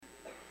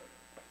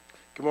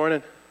Good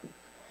morning.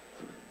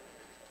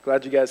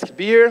 Glad you guys could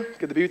be here.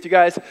 Good to be with you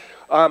guys.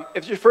 If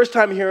it's your first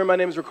time here, my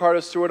name is Riccardo,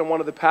 Stewart. I'm one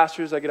of the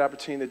pastors. I get an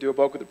opportunity to do a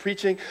bulk of the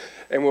preaching,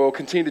 and we'll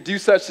continue to do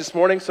such this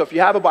morning. So if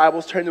you have a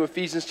Bible, turn to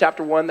Ephesians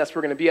chapter 1. That's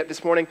where we're going to be at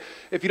this morning.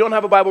 If you don't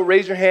have a Bible,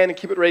 raise your hand and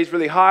keep it raised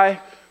really high.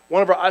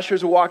 One of our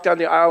ushers will walk down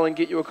the aisle and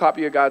get you a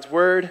copy of God's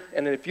Word.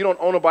 And then if you don't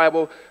own a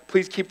Bible,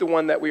 please keep the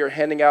one that we are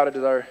handing out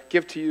as our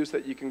gift to you so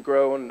that you can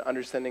grow in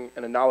understanding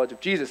and a knowledge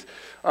of Jesus.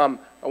 I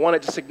want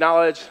to just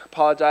acknowledge.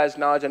 I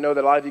know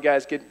that a lot of you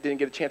guys didn't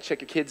get a chance to check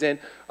your kids in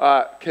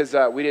because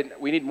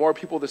we need more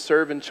people to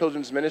serve in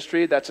children's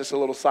ministry. That's just a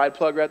little side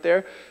plug right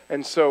there.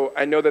 And so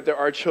I know that there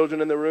are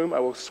children in the room. I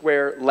will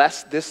swear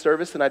less this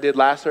service than I did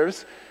last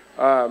service.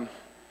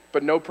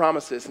 But no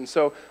promises. And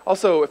so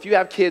also, if you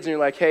have kids and you're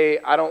like, hey,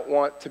 I don't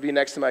want to be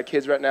next to my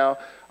kids right now,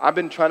 I've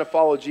been trying to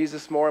follow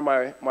Jesus more in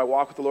my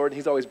walk with the Lord, and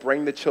he's always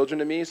bringing the children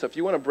to me. So if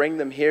you want to bring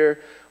them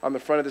here on the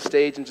front of the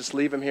stage and just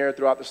leave them here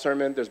throughout the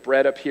sermon, there's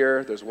bread up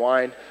here, there's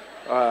wine.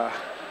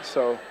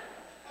 So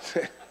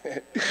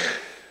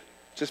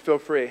just feel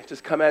free.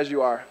 Just come as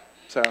you are.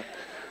 So.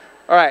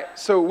 All right,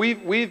 so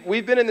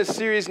we've been in this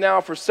series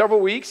now for several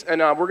weeks, and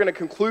we're going to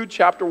conclude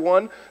chapter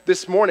 1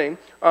 this morning.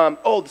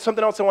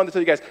 Something else I wanted to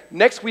tell you guys.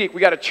 Next week,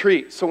 we got a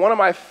treat. So one of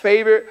my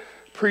favorite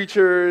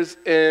preachers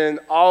in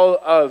all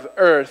of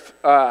earth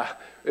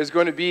is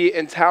going to be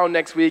in town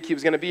next week. He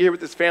was going to be here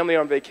with his family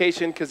on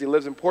vacation because he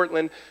lives in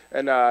Portland,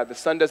 and the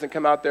sun doesn't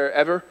come out there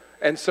ever.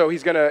 And so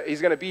he's gonna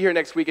be here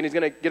next week, and he's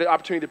gonna get an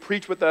opportunity to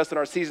preach with us in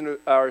our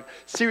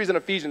series in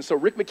Ephesians. So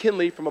Rick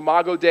McKinley from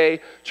Imago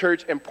Dei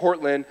Church in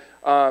Portland,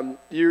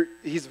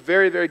 he's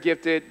very, very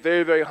gifted,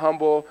 very, very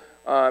humble,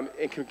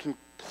 and can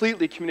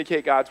completely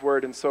communicate God's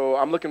word. And so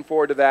I'm looking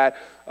forward to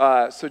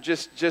that. So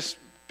just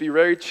be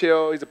very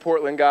chill. He's a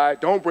Portland guy.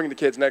 Don't bring the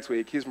kids next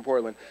week. He's from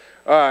Portland,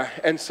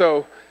 and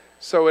so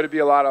it'll be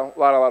a lot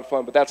of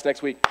fun. But that's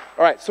next week.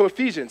 All right. So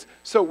Ephesians.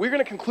 So we're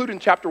gonna conclude in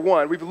chapter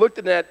 1. We've looked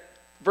at that.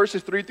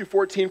 Verses 3 through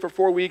 14 for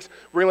 4 weeks.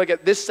 We're going to look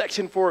at this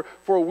section for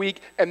a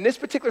week. And this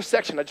particular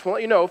section, I just want to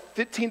let you know,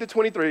 15 to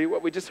 23,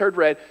 what we just heard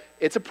read,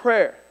 it's a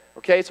prayer.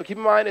 Okay, so keep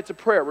in mind, it's a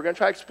prayer. We're going to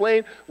try to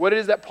explain what it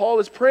is that Paul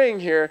is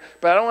praying here,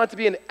 but I don't want it to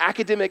be an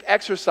academic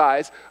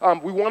exercise.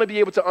 We want to be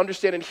able to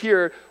understand and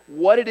hear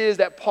what it is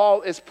that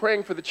Paul is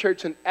praying for the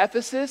church in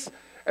Ephesus,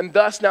 and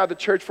thus now the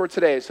church for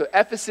today. So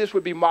Ephesus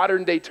would be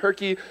modern-day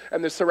Turkey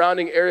and the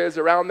surrounding areas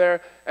around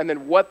there, and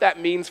then what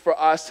that means for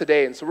us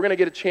today. And so we're going to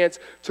get a chance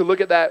to look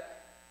at that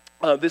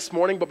this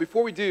morning. But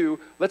before we do,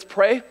 let's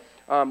pray.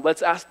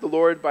 Let's ask the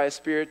Lord by his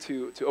Spirit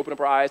to open up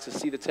our eyes to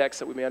see the text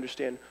that we may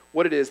understand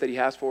what it is that he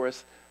has for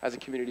us as a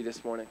community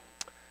this morning.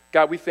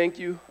 God, we thank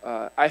you.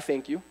 I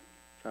thank you,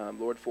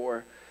 Lord,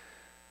 for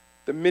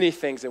the many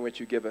things in which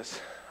you give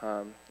us.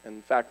 And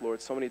in fact, Lord,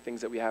 so many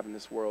things that we have in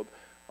this world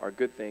are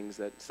good things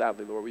that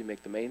sadly, Lord, we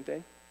make the main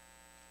thing.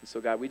 And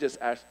so, God, we just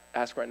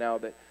ask right now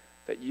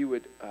that you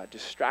would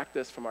distract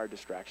us from our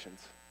distractions.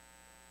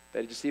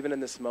 That just even in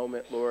this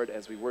moment, Lord,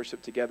 as we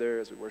worship together,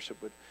 as we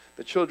worship with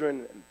the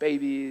children and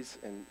babies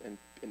and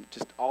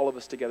just all of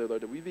us together,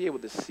 Lord, that we be able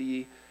to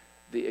see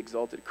the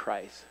exalted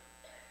Christ.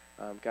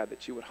 God,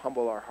 that you would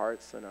humble our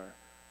hearts and our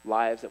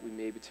lives, that we may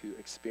be able to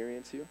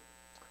experience you.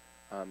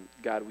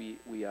 God, we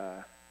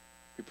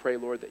pray,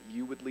 Lord, that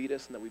you would lead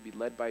us and that we'd be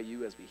led by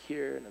you as we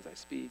hear and as I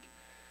speak.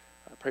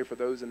 I pray for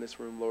those in this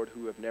room, Lord,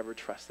 who have never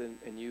trusted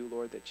in you,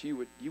 Lord, that you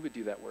would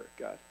do that work,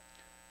 God.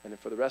 And then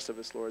for the rest of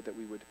us, Lord, that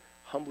we would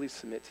humbly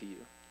submit to you.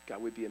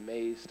 God, we'd be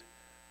amazed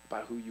by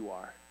who you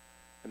are.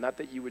 And not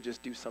that you would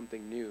just do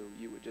something new,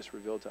 you would just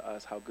reveal to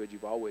us how good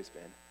you've always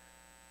been.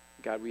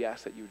 God, we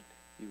ask that you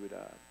would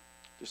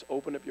just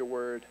open up your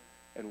word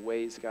in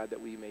ways, God,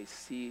 that we may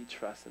see,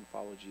 trust, and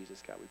follow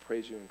Jesus. God, we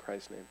praise you in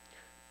Christ's name.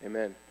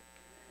 Amen.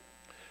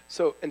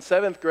 So in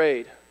 7th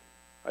grade,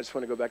 I just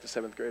want to go back to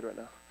 7th grade right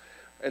now.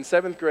 In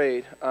 7th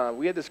grade,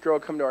 we had this girl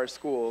come to our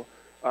school.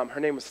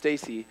 Her name was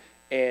Stacy,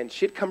 and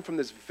she had come from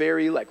this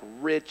very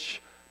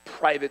rich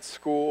private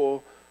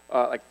school,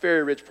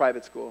 very rich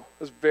private school.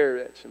 It was very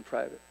rich and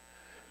private.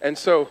 And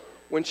so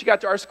when she got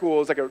to our school,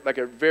 it was like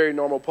a very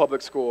normal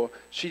public school.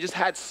 She just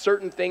had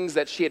certain things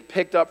that she had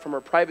picked up from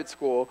her private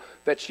school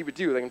that she would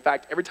do. In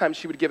fact, every time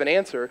she would give an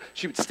answer,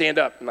 she would stand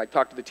up and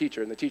talk to the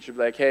teacher. And the teacher would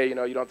be like, hey, you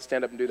don't have to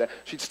stand up and do that.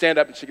 She'd stand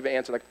up and she'd give an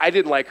answer. I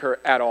didn't like her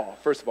at all,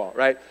 first of all,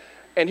 right?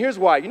 And here's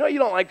why. You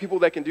don't like people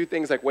that can do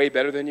things way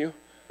better than you,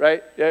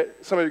 right? Yeah,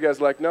 some of you guys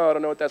are like, no, I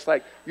don't know what that's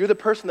like. You're the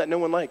person that no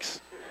one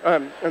likes.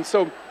 And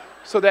so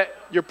that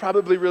you're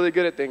probably really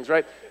good at things,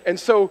 right? And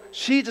so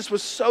she just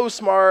was so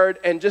smart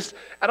and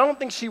I don't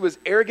think she was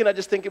arrogant. I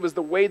just think it was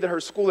the way that her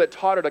school had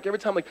taught her. Every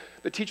time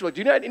the teacher would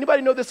do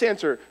anybody know this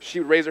answer? She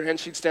would raise her hand,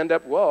 she'd stand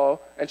up,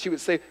 well, and she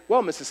would say,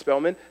 well, Mrs.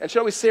 Spellman. And she'd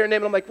always say her name,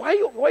 and I'm like, why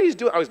are you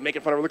doing? I was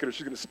making fun of her, look at her,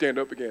 she's going to stand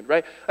up again,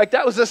 right?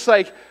 That was just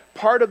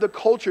part of the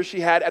culture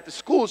she had at the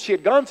schools she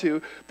had gone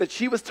to, that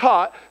she was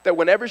taught that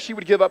whenever she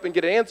would give up and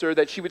get an answer,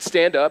 that she would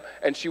stand up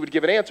and she would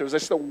give an answer. It was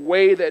just the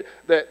way that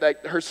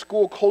her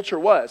school culture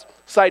was.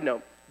 Side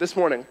note, this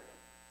morning,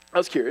 I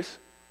was curious,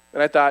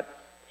 and I thought,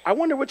 I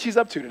wonder what she's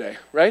up to today,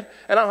 right?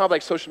 And I don't have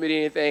like social media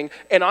or anything.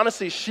 And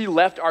honestly, she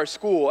left our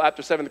school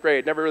after 7th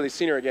grade, never really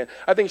seen her again.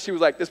 I think she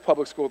was like, this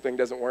public school thing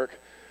doesn't work.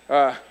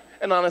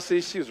 And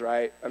honestly, she was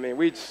right. I mean,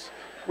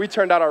 we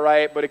turned out all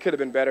right, but it could have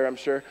been better, I'm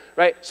sure,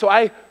 right? So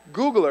I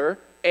Google her,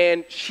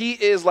 and she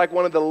is like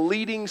one of the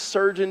leading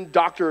surgeon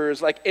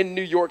doctors like in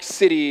New York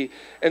City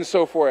and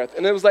so forth.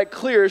 And it was like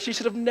clear she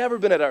should have never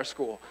been at our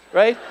school,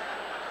 right?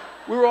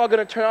 We were all going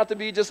to turn out to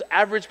be just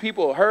average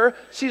people. Her,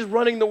 she's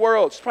running the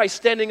world. She's probably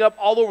standing up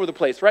all over the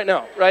place right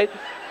now, right?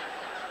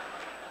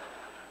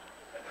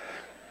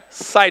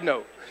 Side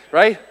note,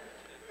 right?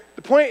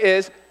 The point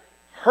is,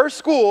 her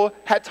school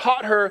had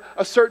taught her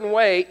a certain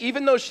way,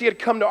 even though she had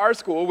come to our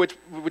school, which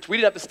we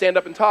didn't have to stand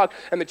up and talk,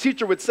 and the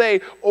teacher would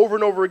say over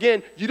and over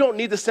again, you don't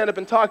need to stand up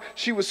and talk.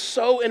 She was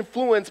so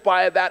influenced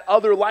by that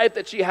other life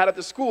that she had at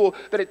the school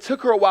that it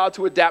took her a while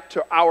to adapt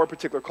to our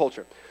particular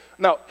culture.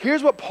 Now,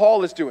 here's what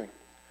Paul is doing.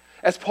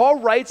 As Paul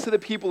writes to the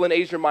people in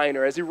Asia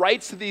Minor, as he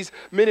writes to these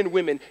men and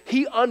women,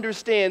 he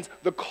understands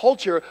the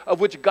culture of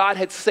which God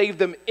had saved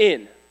them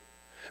in.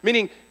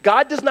 Meaning,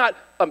 God does not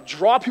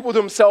draw people to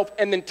himself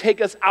and then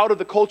take us out of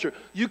the culture.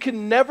 You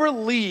can never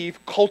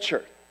leave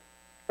culture,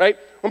 right?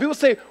 When people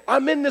say,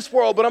 I'm in this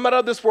world, but I'm not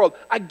out of this world,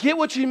 I get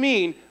what you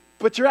mean,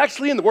 but you're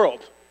actually in the world,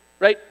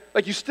 right?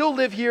 Like you still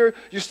live here,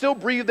 you still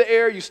breathe the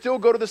air, you still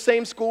go to the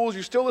same schools,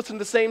 you still listen to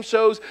the same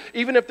shows,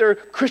 even if they're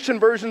Christian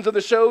versions of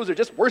the shows or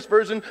just worse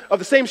version of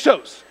the same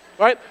shows,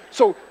 right?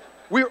 So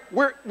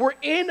we're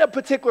in a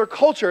particular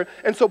culture,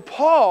 and so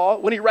Paul,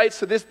 when he writes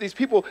to these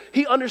people,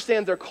 he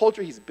understands their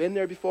culture. He's been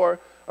there before.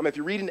 If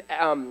you read in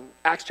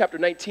Acts chapter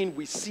 19,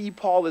 we see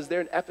Paul is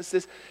there in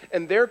Ephesus,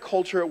 and their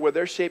culture, where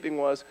their shaping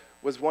was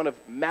one of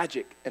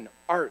magic and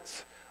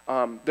arts.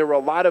 There were a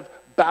lot of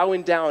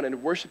bowing down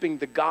and worshiping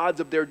the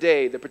gods of their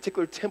day, the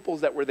particular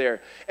temples that were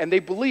there. And they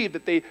believed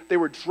that they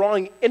were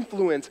drawing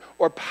influence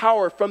or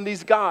power from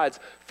these gods,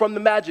 from the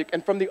magic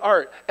and from the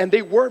art. And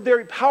they were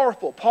very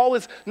powerful. Paul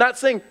is not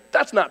saying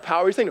that's not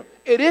power. He's saying, no,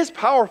 it is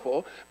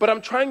powerful, but I'm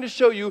trying to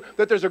show you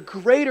that there's a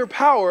greater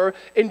power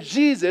in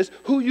Jesus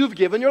who you've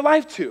given your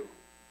life to.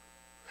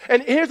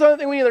 And here's the other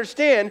thing we need to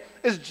understand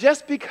is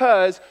just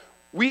because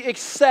we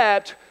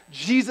accept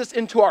Jesus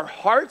into our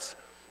hearts,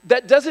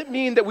 that doesn't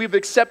mean that we've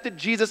accepted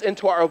Jesus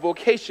into our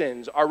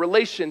vocations, our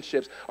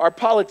relationships, our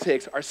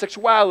politics, our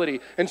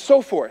sexuality, and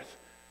so forth.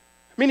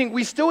 Meaning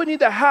we still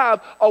need to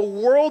have a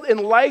world and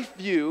life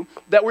view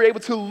that we're able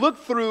to look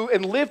through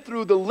and live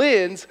through the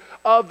lens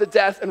of the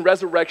death and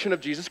resurrection of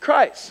Jesus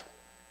Christ.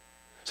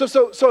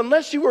 So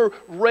unless you were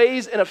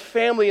raised in a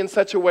family in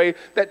such a way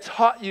that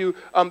taught you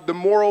the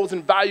morals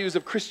and values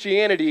of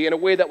Christianity in a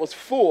way that was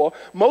full,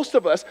 most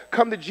of us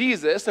come to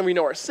Jesus and we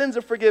know our sins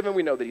are forgiven,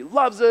 we know that he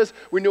loves us,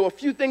 we know a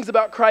few things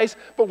about Christ,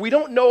 but we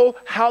don't know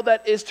how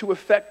that is to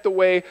affect the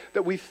way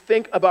that we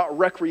think about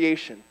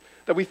recreation,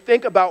 that we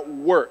think about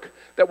work,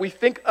 that we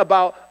think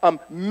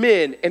about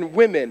men and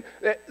women.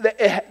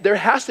 There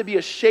has to be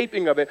a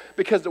shaping of it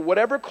because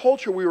whatever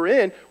culture we were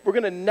in, we're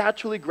going to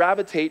naturally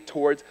gravitate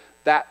towards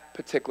that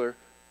particular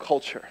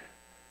culture.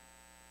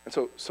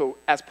 And so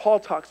as Paul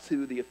talks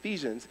to the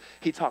Ephesians,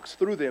 he talks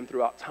through them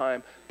throughout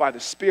time by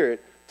the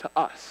Spirit to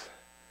us.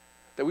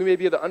 That we may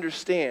be able to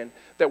understand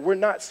that we're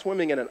not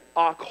swimming in an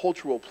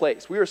cultural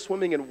place. We are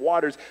swimming in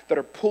waters that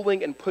are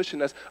pulling and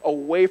pushing us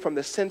away from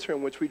the center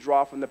in which we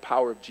draw from the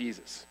power of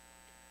Jesus.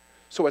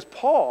 So as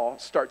Paul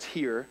starts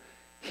here,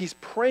 he's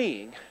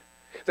praying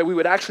that we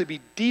would actually be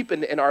deep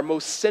in our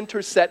most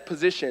center-set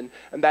position,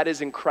 and that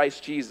is in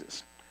Christ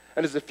Jesus.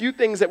 And there's a few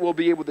things that we'll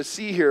be able to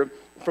see here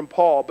from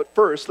Paul, but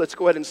first, let's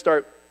go ahead and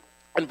start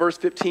in verse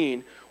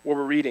 15, where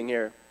we're reading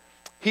here.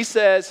 He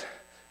says,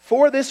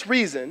 "For this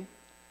reason,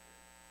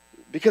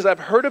 because I've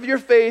heard of your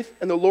faith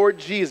in the Lord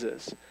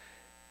Jesus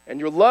and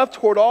your love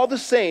toward all the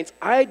saints,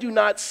 I do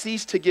not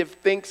cease to give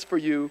thanks for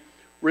you,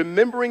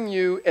 remembering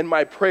you in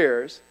my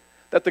prayers,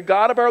 that the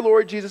God of our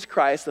Lord Jesus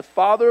Christ, the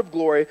Father of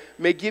glory,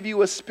 may give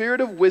you a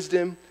spirit of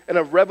wisdom and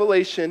of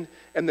revelation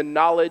and the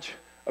knowledge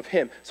of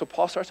him." So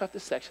Paul starts off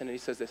this section and he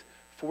says this,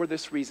 for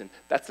this reason.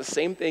 That's the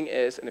same thing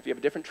as, and if you have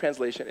a different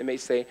translation, it may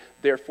say,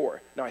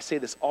 therefore. Now I say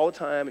this all the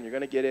time and you're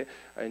going to get it,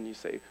 and you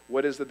say,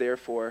 what is the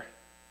therefore?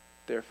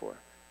 Therefore.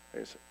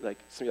 There's like,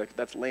 some of you are like,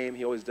 that's lame,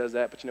 he always does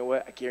that, but you know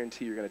what? I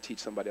guarantee you're going to teach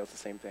somebody else the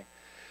same thing.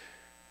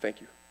 Thank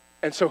you.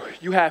 And so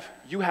you have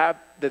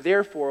the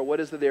therefore, what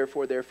is the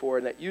therefore,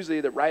 and that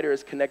usually the writer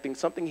is connecting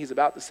something he's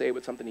about to say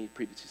with something he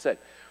previously said.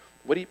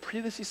 What he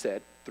previously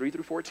said, 3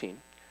 through 14,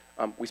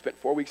 we spent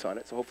 4 weeks on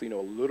it, so hopefully you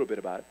know a little bit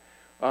about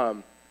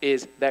it,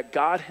 is that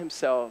God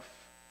himself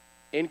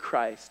in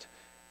Christ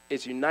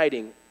is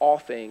uniting all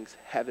things,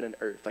 heaven and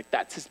earth. Like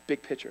that's his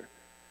big picture.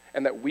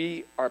 and that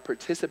we are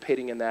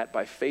participating in that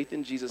by faith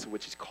in Jesus, in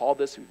which he's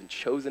called us, we've been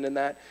chosen in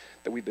that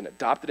we've been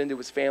adopted into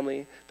his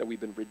family, that we've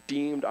been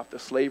redeemed off the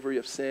slavery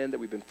of sin, that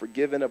we've been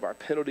forgiven of our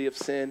penalty of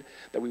sin,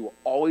 that we will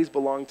always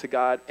belong to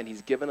God, and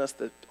he's given us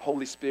the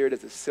Holy Spirit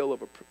as a seal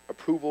of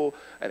approval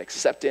and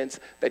acceptance,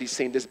 that he's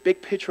saying this big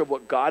picture of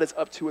what God is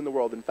up to in the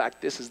world. In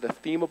fact, this is the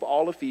theme of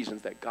all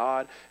Ephesians, that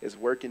God is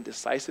working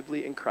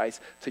decisively in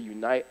Christ to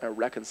unite and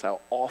reconcile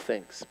all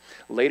things.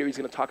 Later, he's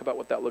going to talk about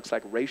what that looks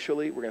like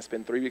racially. We're going to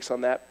spend 3 weeks on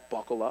that.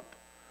 Buckle up.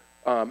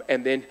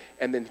 And then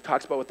he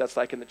talks about what that's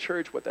like in the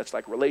church, what that's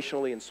like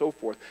relationally and so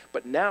forth.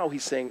 But now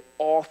he's saying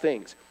all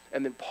things.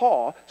 And then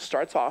Paul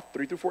starts off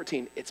 3 through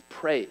 14. It's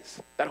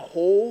praise. That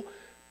whole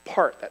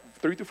part, that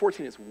 3 through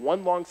 14 is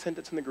one long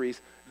sentence in the Greek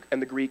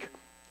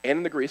and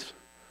in the Greece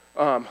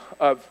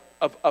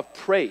of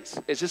praise.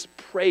 It's just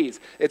praise.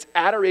 It's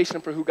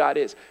adoration for who God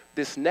is.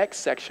 This next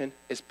section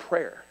is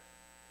prayer.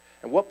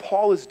 And what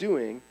Paul is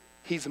doing,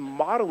 he's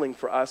modeling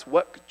for us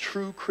what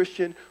true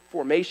Christian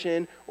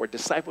formation or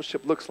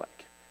discipleship looks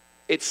like.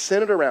 It's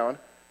centered around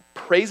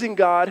praising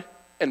God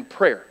and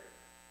prayer.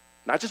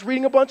 Not just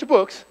reading a bunch of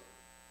books,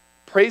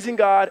 praising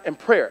God and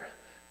prayer.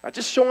 Not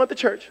just showing up at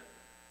church,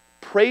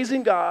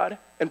 praising God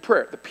and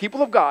prayer. The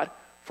people of God,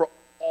 for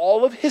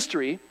all of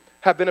history,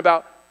 have been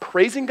about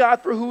praising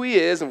God for who he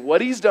is and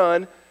what he's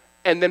done,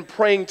 and then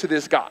praying to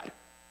this God.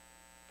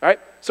 All right?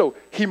 So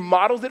he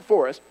models it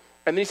for us.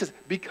 And then he says,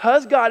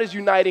 because God is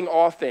uniting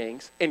all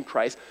things in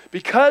Christ,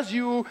 he's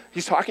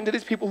talking to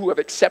these people who have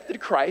accepted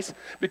Christ,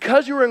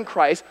 because you're in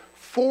Christ,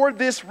 for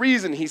this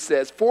reason, he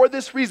says, for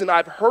this reason,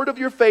 I've heard of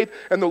your faith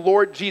in the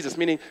Lord Jesus.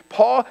 Meaning,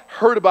 Paul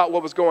heard about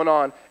what was going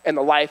on in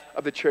the life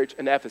of the church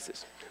in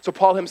Ephesus. So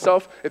Paul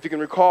himself, if you can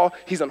recall,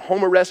 he's on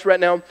home arrest right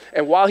now.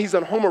 And while he's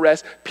on home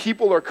arrest,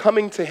 people are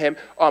coming to him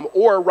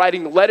or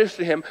writing letters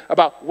to him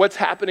about what's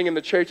happening in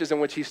the churches in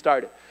which he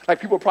started. Like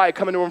people are probably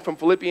coming to him from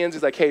Philippians.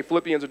 He's like, hey,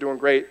 Philippians are doing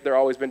great. They've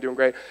always been doing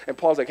great. And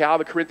Paul's like, hey, how are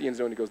the Corinthians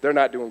doing? He goes, they're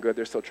not doing good.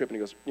 They're still tripping. He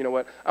goes, you know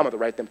what? I'm going to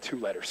write them 2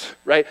 letters,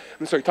 right?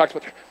 And so he talks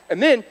about that.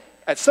 And then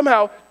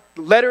somehow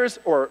letters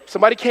or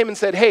somebody came and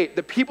said, hey,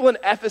 the people in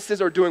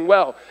Ephesus are doing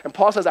well. And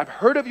Paul says, I've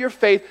heard of your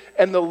faith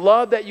and the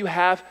love that you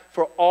have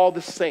for all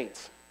the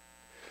saints.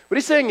 What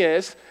he's saying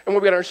is, and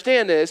what we got to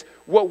understand is,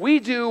 what we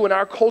do in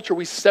our culture,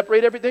 we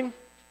separate everything.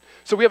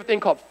 So we have a thing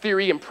called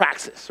theory and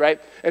praxis,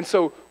 right? And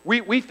so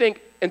we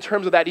think in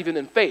terms of that even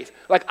in faith.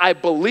 Like I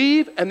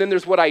believe, and then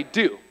there's what I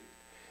do.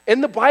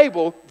 In the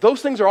Bible,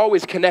 those things are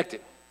always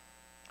connected.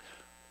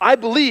 I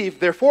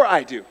believe, therefore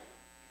I do.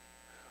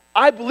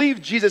 I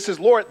believe Jesus is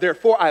Lord,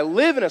 therefore I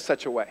live in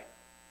such a way.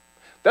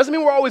 Doesn't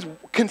mean we're always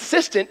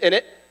consistent in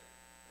it,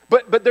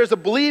 but there's a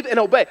believe and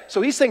obey.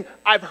 So he's saying,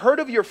 I've heard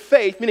of your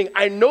faith, meaning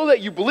I know that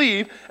you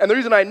believe, and the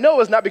reason I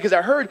know is not because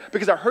I heard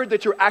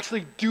that you're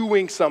actually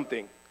doing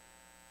something.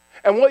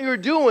 And what you're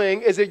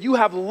doing is that you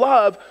have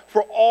love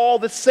for all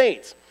the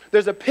saints.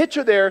 There's a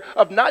picture there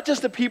of not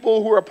just the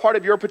people who are a part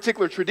of your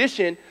particular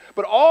tradition,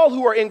 but all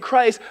who are in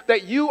Christ,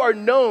 that you are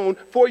known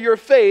for your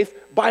faith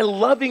by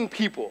loving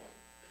people.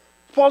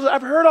 Paul says,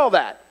 I've heard all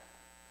that.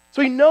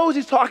 So he knows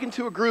he's talking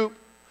to a group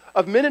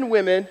of men and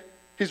women.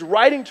 He's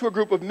writing to a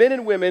group of men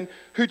and women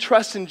who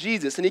trust in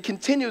Jesus. And he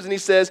continues and he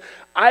says,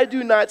 I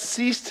do not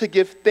cease to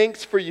give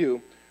thanks for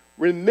you,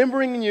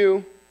 remembering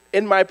you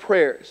in my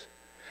prayers,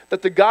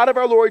 that the God of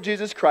our Lord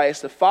Jesus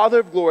Christ, the Father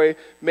of glory,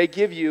 may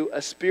give you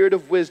a spirit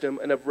of wisdom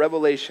and of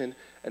revelation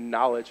and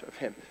knowledge of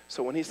him.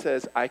 So when he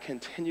says, I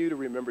continue to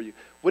remember you,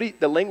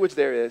 the language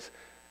there is,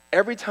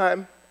 every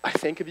time I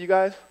think of you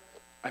guys,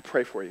 I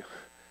pray for you.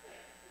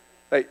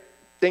 Like,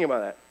 think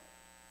about that.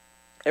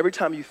 Every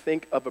time you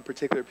think of a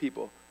particular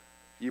people,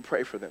 you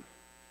pray for them.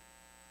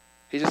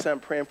 He just said, I'm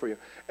praying for you.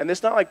 And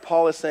it's not like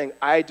Paul is saying,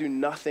 I do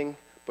nothing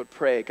but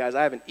pray. Guys,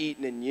 I haven't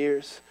eaten in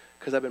years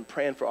because I've been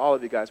praying for all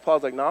of you guys.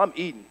 Paul's like, no, I'm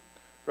eating,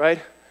 right?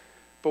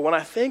 But when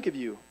I think of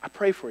you, I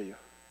pray for you.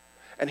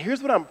 And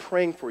here's what I'm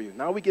praying for you.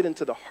 Now we get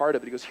into the heart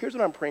of it. He goes, here's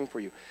what I'm praying for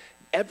you.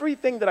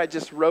 Everything that I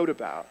just wrote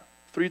about,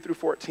 3 through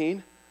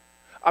 14,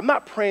 I'm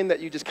not praying that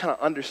you just kind of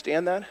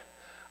understand that.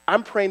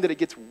 I'm praying that it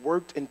gets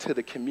worked into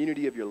the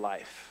community of your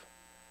life.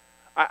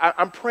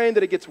 I'm praying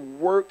that it gets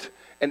worked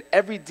in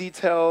every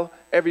detail,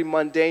 every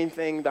mundane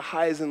thing, the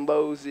highs and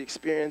lows, the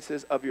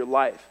experiences of your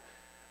life.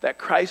 That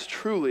Christ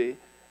truly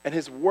and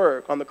his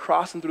work on the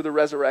cross and through the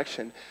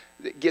resurrection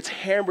gets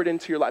hammered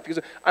into your life.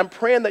 Because I'm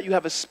praying that you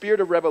have a spirit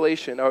of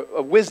revelation,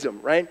 of wisdom,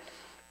 right?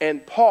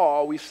 And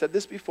Paul, we've said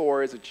this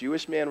before, is a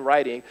Jewish man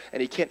writing,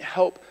 and he can't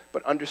help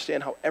but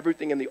understand how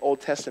everything in the Old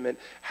Testament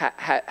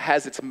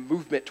has its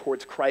movement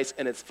towards Christ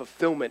and its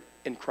fulfillment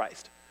in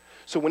Christ.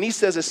 So when he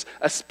says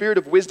a spirit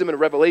of wisdom and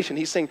revelation,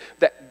 he's saying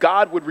that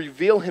God would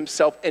reveal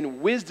himself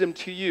in wisdom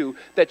to you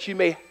that you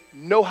may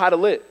know how to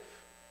live.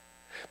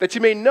 That you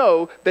may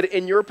know that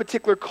in your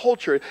particular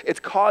culture, it's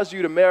caused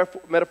you to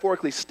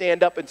metaphorically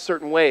stand up in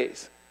certain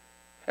ways.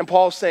 And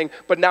Paul's saying,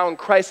 but now in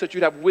Christ that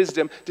you'd have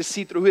wisdom to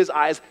see through his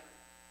eyes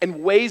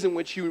and ways in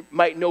which you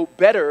might know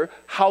better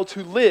how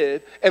to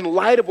live in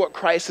light of what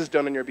Christ has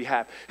done on your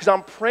behalf. Because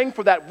I'm praying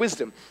for that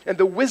wisdom. And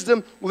the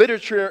wisdom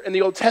literature in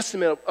the Old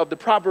Testament of the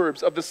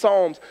Proverbs, of the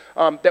Psalms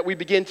that we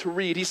begin to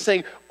read, he's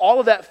saying all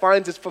of that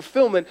finds its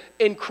fulfillment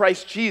in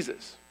Christ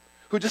Jesus,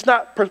 who just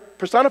not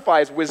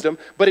personifies wisdom,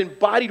 but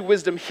embodied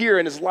wisdom here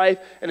in his life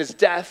and his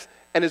death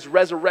and his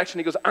resurrection.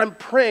 He goes, I'm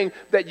praying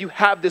that you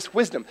have this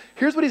wisdom.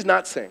 Here's what he's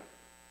not saying.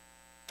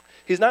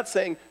 He's not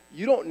saying,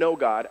 you don't know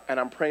God, and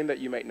I'm praying that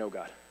you might know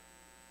God.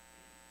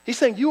 He's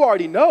saying, you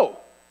already know.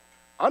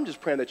 I'm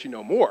just praying that you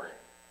know more.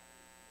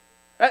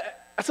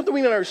 That's something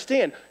we don't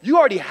understand. You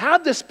already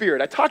have the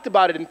Spirit. I talked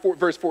about it in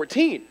verse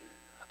 14.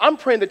 I'm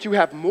praying that you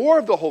have more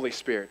of the Holy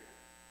Spirit.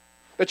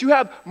 That you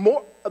have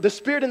more of the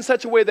Spirit in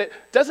such a way that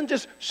doesn't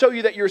just show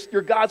you that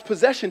you're God's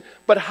possession,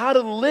 but how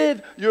to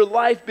live your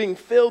life being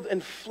filled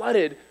and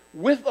flooded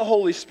with the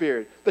Holy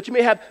Spirit. That you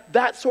may have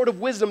that sort of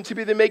wisdom to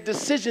be able to make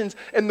decisions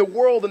in the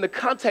world and the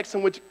context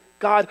in which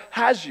God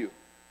has you.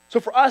 So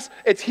for us,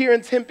 it's here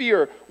in Tempe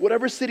or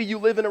whatever city you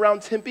live in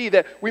around Tempe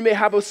that we may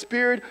have a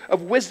spirit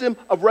of wisdom,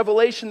 of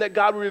revelation, that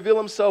God will reveal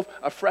himself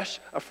afresh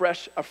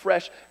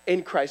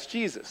in Christ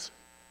Jesus.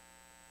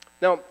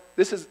 Now,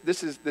 this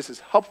is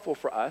helpful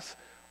for us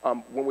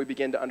when we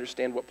begin to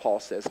understand what Paul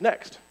says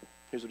next.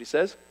 Here's what he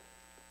says.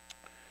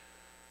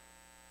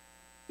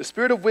 The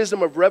spirit of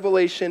wisdom, of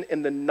revelation,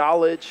 in the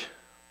knowledge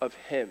of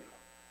him.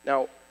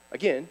 Now,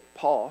 again,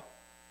 Paul,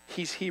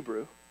 he's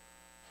Hebrew.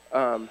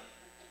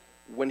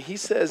 When he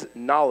says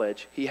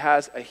knowledge, he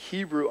has a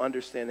Hebrew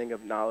understanding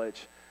of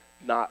knowledge,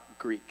 not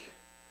Greek.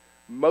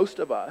 Most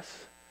of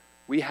us,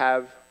 we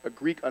have a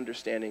Greek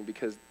understanding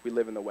because we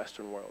live in the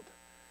Western world.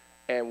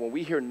 And when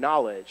we hear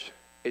knowledge,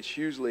 it's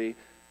usually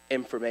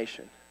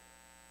information.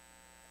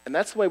 And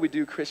that's the way we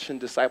do Christian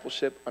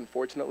discipleship,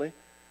 unfortunately,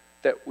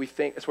 that we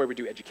think that's why we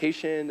do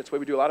education, that's why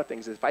we do a lot of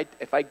things.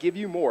 If I give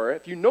you more,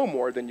 if you know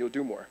more, then you'll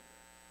do more.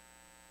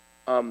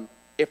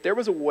 If there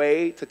was a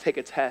way to take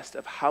a test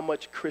of how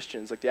much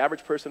Christians, like the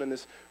average person in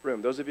this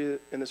room, those of you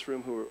in this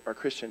room who are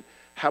Christian,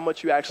 how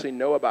much you actually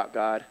know about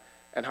God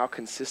and how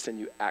consistent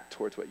you act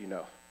towards what you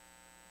know.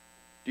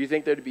 Do you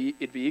think it'd be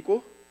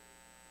equal?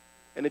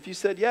 And if you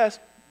said yes,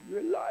 you're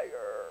a liar.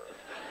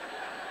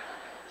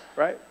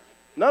 Right?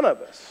 None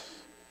of us.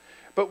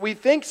 But we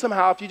think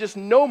somehow if you just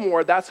know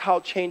more, that's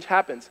how change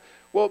happens.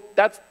 Well,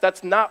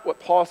 that's not what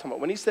Paul's talking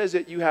about. When he says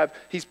that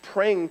he's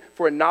praying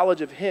for a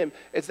knowledge of him,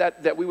 it's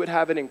that we would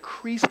have an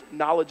increased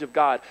knowledge of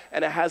God.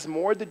 And it has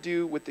more to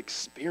do with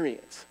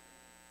experience.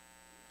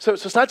 So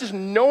it's not just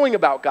knowing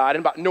about God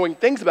and about knowing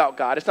things about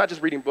God. It's not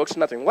just reading books,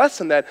 nothing less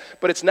than that.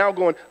 But it's now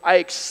going, I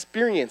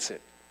experience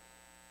it.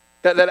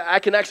 That I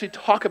can actually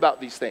talk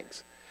about these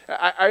things.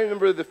 I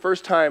remember the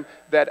first time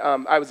that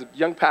I was a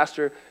young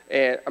pastor,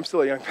 and I'm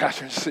still a young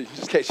pastor, just in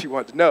case you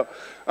wanted to know.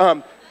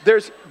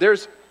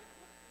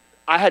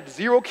 I had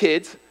 0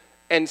 kids,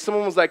 and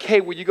someone was like,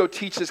 hey, will you go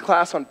teach this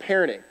class on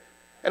parenting?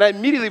 And I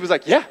immediately was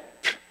like, yeah.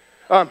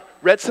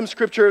 Read some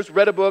scriptures,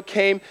 read a book,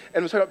 came,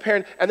 and was talking about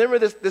parenting. And then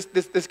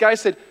this guy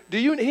said,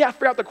 I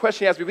forgot the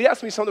question he asked me, but he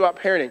asked me something about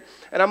parenting.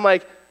 And I'm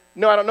like,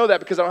 no, I don't know that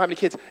because I don't have any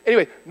kids.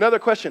 Anyway, another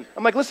question.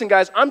 I'm like, listen,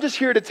 guys, I'm just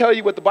here to tell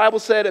you what the Bible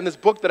said in this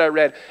book that I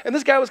read. And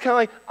this guy was kind of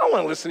like, I don't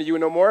want to listen to you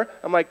no more.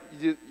 I'm like,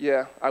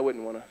 yeah, I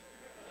wouldn't want to.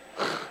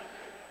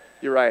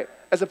 You're right.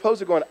 As opposed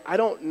to going, I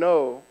don't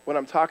know what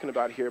I'm talking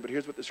about here, but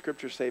here's what the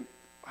scriptures say.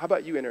 How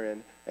about you enter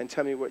in and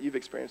tell me what you've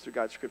experienced through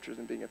God's scriptures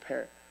and being a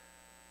parent?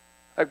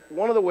 Like,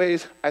 one of the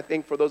ways, I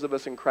think, for those of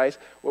us in Christ,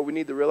 what we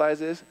need to realize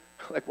is,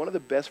 like, one of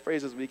the best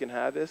phrases we can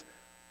have is,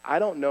 I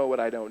don't know what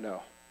I don't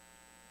know.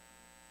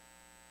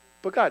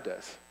 But God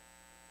does.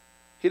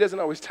 He doesn't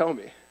always tell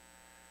me.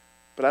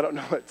 But I don't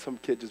know what some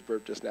kid just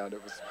burped just now.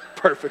 That was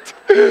perfect.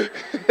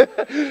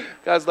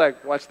 God's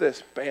like, watch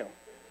this. Bam.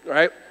 All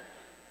right?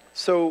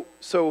 So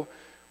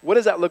what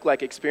does that look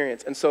like,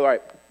 experience? And so, all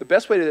right, the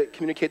best way to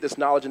communicate this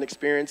knowledge and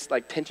experience,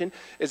 like tension,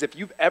 is if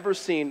you've ever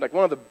seen, like,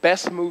 one of the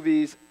best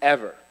movies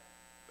ever,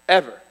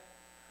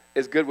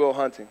 is Good Will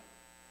Hunting,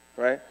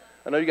 right?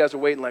 I know you guys are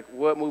waiting, like,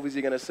 what movie is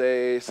he going to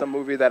say? Some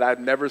movie that I've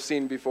never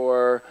seen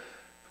before,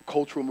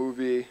 cultural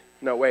movie.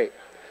 No, wait.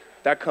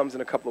 That comes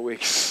in a couple of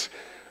weeks.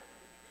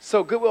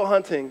 So Good Will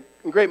Hunting,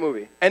 great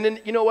movie. And then,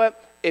 you know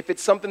what? If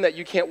it's something that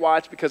you can't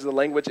watch because of the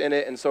language in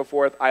it and so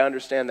forth, I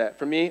understand that.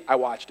 For me, I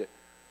watched it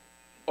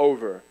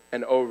over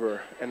and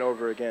over and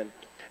over again.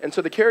 And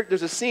so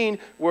there's a scene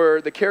where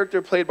the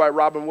character played by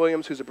Robin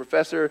Williams, who's a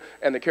professor,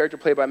 and the character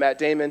played by Matt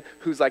Damon,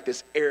 who's like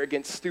this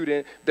arrogant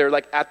student. They're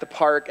like at the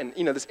park, and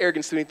this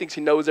arrogant student thinks he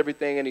knows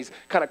everything, and he's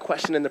kind of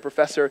questioning the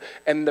professor,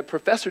 and the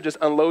professor just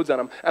unloads on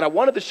him. And I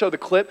wanted to show the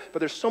clip, but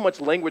there's so much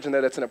language in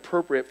there that's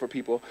inappropriate for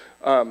people.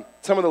 Some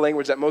of the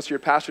language that most of your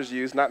pastors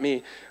use, not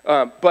me.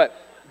 But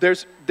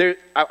I'm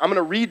going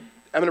to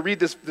read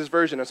this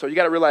version, and so you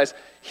got to realize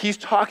he's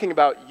talking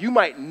about you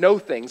might know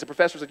things. The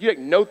professor's like, you might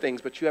know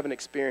things, but you haven't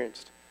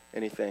experienced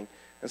anything.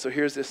 And so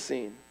here's this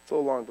scene. It's a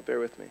little long, but bear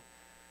with me.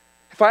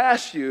 If I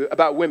asked you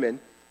about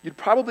women, you'd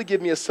probably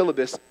give me a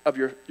syllabus of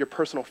your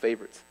personal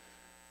favorites.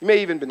 You may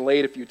have even been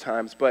late a few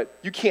times, but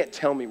you can't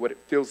tell me what it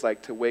feels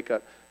like to wake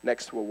up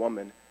next to a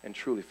woman and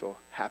truly feel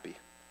happy.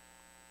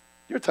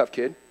 You're a tough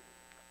kid.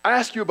 I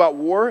ask you about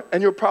war,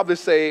 and you'll probably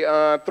say,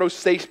 throw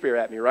Shakespeare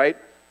at me, right?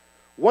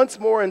 Once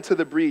more into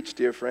the breach,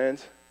 dear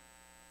friends,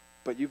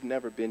 but you've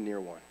never been near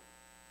one.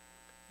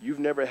 You've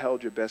never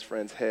held your best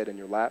friend's head in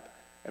your lap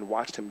and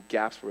watched him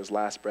gasp for his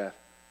last breath,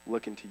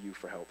 looking to you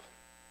for help.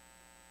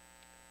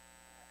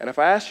 And if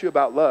I ask you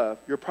about love,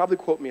 you'll probably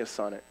quote me a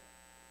sonnet,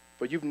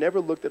 but you've never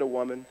looked at a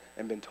woman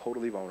and been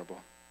totally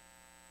vulnerable.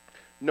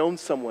 Known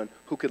someone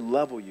who could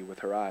level you with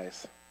her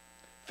eyes,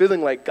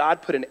 feeling like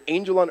God put an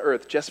angel on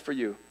earth just for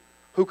you,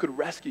 who could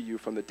rescue you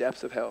from the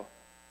depths of hell.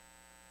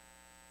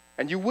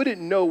 And you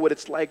wouldn't know what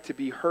it's like to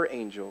be her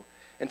angel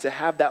and to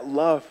have that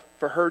love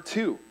for her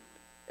too,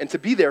 and to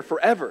be there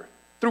forever,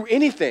 through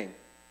anything,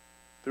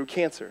 through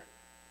cancer.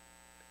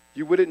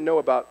 You wouldn't know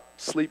about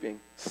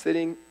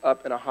sitting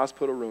up in a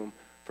hospital room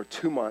for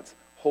 2 months,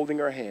 holding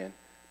her hand,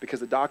 because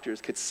the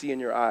doctors could see in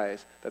your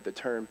eyes that the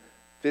term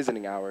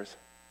visiting hours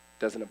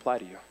doesn't apply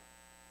to you.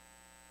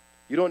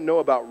 You don't know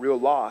about real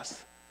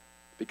loss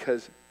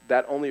because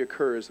that only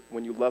occurs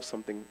when you love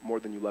something more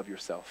than you love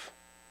yourself.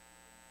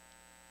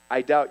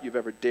 I doubt you've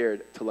ever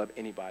dared to love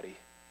anybody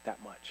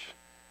that much.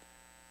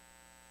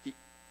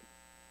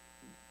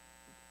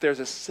 There's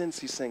a sense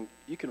he's saying,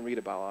 you can read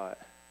about a lot,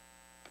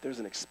 but there's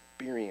an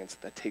experience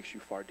that takes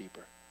you far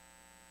deeper.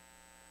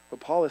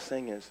 What Paul is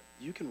saying is,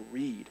 you can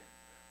read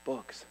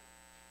books.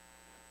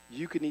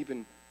 You can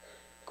even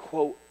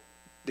quote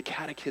the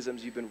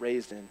catechisms you've been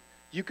raised in.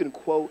 You can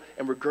quote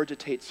and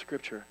regurgitate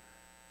scripture.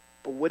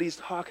 But what he's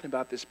talking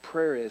about, this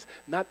prayer, is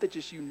not that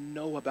just you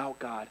know about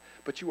God,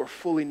 but you are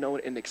fully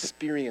known and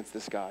experience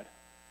this God.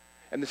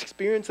 And this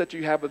experience that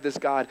you have of this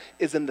God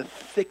is in the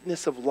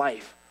thickness of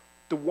life.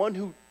 The one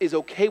who is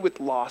okay with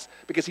loss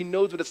because he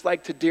knows what it's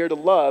like to dare to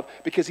love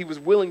because he was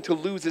willing to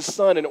lose his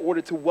son in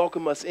order to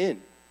welcome us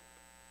in.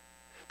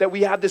 That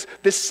we have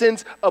this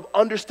sense of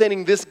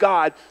understanding this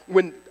God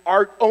when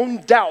our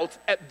own doubts,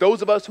 at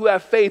those of us who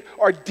have faith,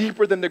 are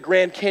deeper than the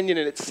Grand Canyon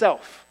in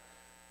itself.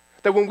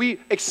 That when we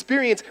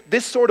experience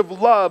this sort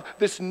of love,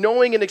 this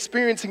knowing and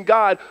experiencing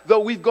God, though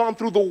we've gone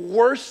through the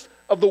worst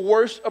of the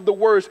worst of the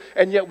worst,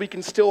 and yet we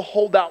can still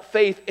hold out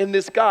faith in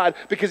this God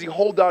because he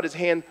holds out his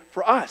hand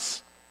for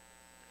us.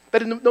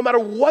 That no matter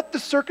what the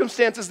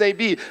circumstances may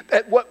be,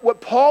 that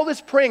what Paul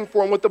is praying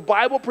for and what the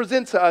Bible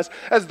presents to us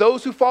as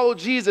those who follow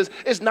Jesus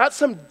is not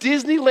some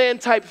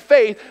Disneyland type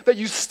faith that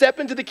you step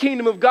into the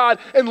kingdom of God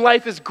and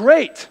life is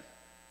great.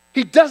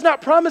 He does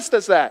not promise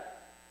us that.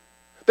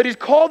 That he's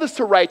called us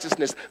to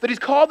righteousness, that he's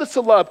called us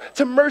to love,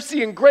 to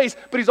mercy and grace,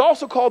 but he's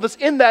also called us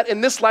in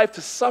this life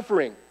to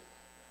suffering.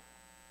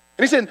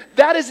 And he said,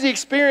 that is the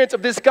experience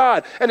of this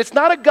God. And it's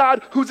not a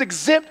God who's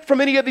exempt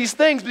from any of these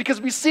things because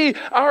we see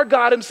our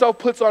God himself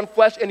puts on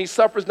flesh and he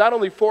suffers not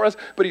only for us,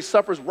 but he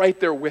suffers right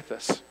there with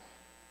us.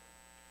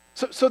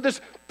 So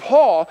this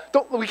Paul,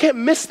 we can't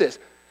miss this.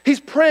 He's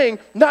praying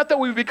not that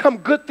we become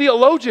good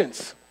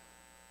theologians,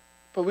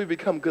 but we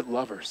become good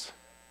lovers.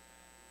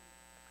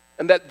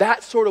 And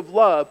that sort of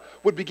love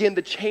would begin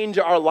to change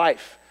our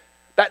life.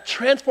 That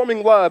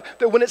transforming love,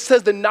 that when it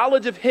says the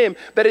knowledge of him,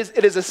 that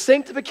it is a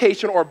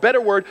sanctification, or a better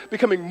word,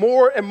 becoming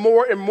more and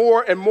more and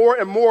more and more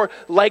and more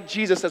like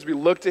Jesus as we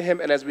look to him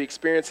and as we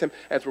experience him,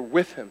 as we're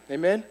with him.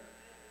 Amen?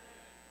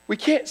 We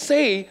can't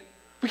say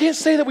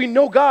that we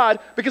know God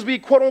because we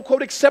quote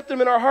unquote accept him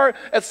in our heart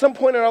at some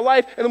point in our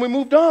life and then we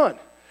moved on.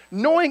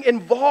 Knowing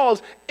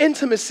involves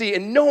intimacy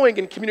and knowing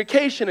and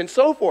communication and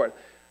so forth.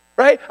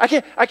 Right? I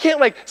can't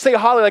like say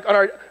holly like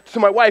to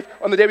my wife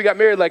on the day we got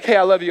married, like, hey,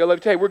 I love you.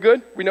 Hey, we're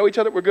good? We know each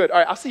other? We're good. All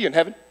right, I'll see you in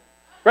heaven.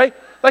 Right?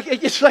 Like,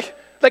 it's like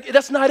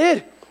that's not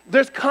it.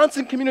 There's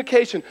constant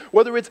communication,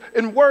 whether it's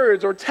in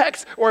words or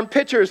text or in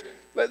pictures.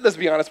 Let's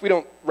be honest, we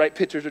don't write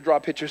pictures or draw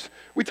pictures.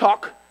 We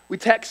talk, we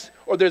text,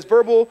 or there's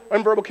verbal,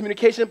 unverbal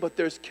communication, but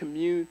there's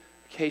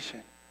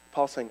communication.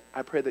 Paul's saying,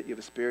 I pray that you have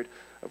a spirit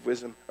of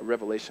wisdom, a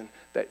revelation,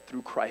 that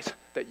through Christ,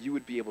 that you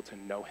would be able to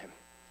know him,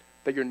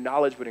 that your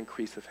knowledge would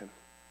increase of him.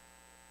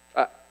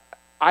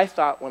 I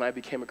thought when I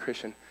became a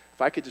Christian, if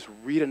I could just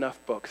read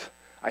enough books,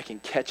 I can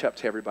catch up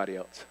to everybody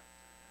else.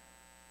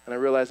 And I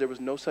realized there was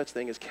no such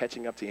thing as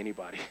catching up to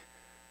anybody.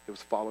 It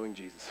was following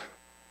Jesus.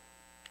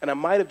 And I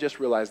might have just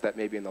realized that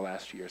maybe in the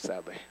last year,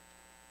 sadly.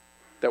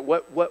 That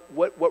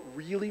what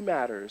really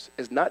matters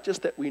is not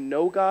just that we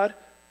know God,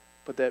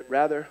 but that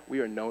rather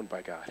we are known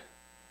by God.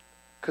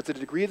 Because to the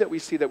degree that we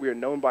see that we are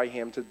known by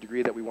him, to the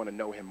degree that we want to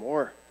know him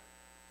more,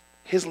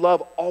 his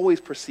love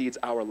always precedes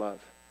our love.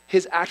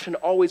 His action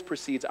always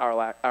precedes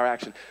our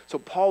action. So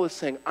Paul is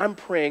saying, I'm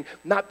praying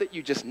not that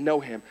you just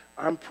know him,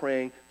 I'm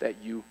praying that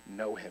you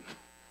know him.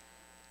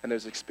 And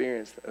there's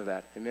experience of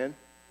that, amen?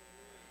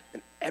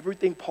 And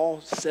everything Paul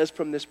says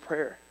from this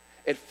prayer,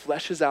 it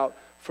fleshes out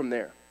from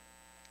there.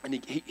 And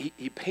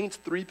he paints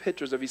three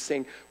pictures of he's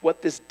saying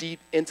what this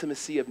deep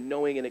intimacy of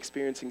knowing and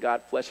experiencing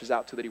God fleshes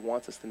out to that he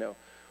wants us to know.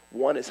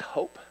 One is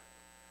hope.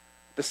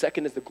 The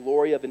second is the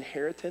glory of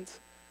inheritance.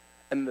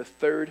 And the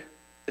third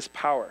is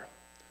power.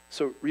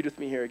 So read with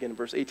me here again in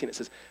verse 18. It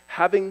says,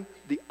 having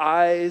the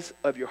eyes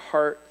of your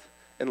heart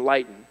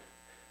enlightened,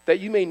 that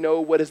you may know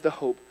what is the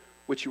hope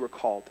which you were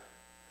called.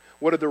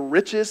 What are the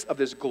riches of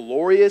this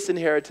glorious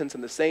inheritance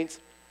in the saints?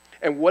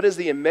 And what is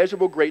the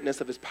immeasurable greatness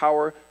of his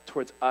power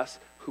towards us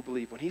who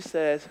believe? When he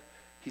says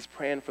he's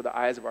praying for the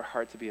eyes of our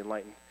heart to be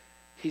enlightened,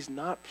 he's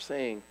not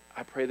saying,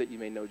 I pray that you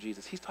may know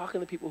Jesus. He's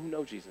talking to people who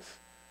know Jesus.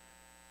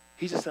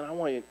 He's just saying, I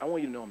want you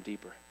to know him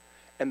deeper.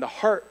 And the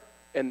heart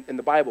in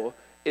the Bible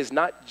is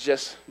not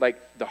just like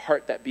the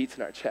heart that beats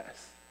in our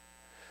chest.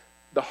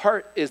 The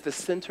heart is the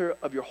center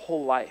of your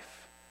whole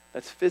life.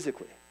 That's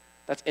physically,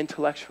 that's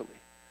intellectually,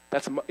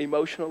 that's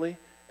emotionally,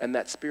 and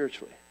that's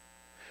spiritually.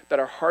 That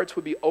our hearts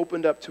would be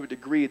opened up to a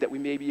degree that we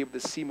may be able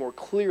to see more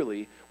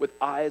clearly with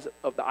the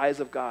eyes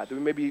of God. That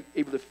we may be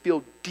able to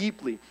feel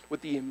deeply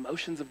with the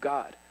emotions of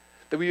God.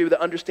 That we be able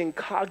to understand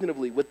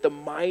cognitively with the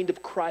mind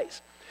of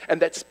Christ.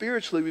 And that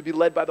spiritually we'd be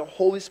led by the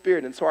Holy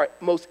Spirit. And so our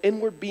most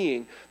inward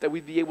being, that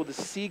we'd be able to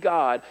see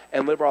God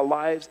and live our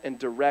lives in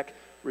direct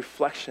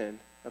reflection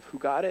of who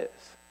God is.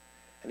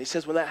 And he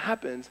says when that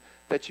happens,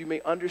 that you may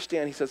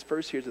understand, he says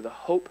first here, to the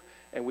hope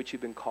in which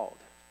you've been called.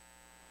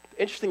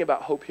 The interesting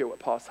about hope here, what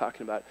Paul's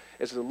talking about,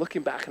 is there's a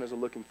looking back and there's a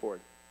looking forward.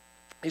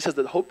 He says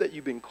the hope that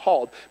you've been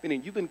called,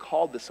 meaning you've been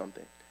called to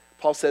something.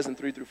 Paul says in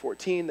 3 through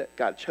 14 that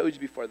God chose you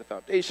before the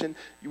foundation.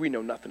 We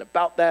know nothing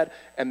about that.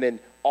 And then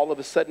all of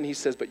a sudden he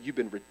says, but you've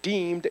been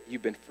redeemed, that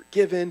you've been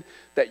forgiven,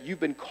 that you've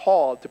been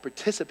called to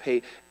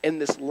participate in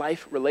this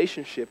life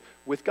relationship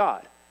with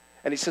God.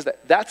 And he says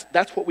that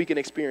that's what we can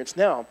experience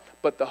now.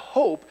 But the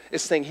hope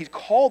is saying he's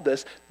called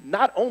us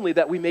not only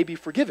that we may be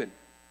forgiven.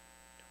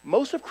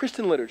 Most of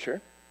Christian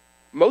literature,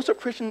 most of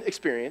Christian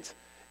experience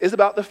is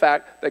about the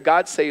fact that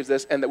God saves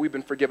us and that we've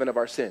been forgiven of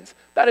our sins.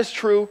 That is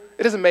true.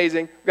 It is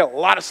amazing. We've got a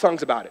lot of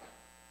songs about it.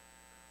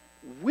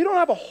 We don't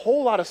have a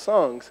whole lot of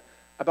songs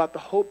about the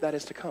hope that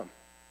is to come.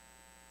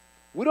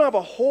 We don't have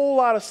a whole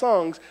lot of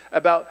songs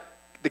about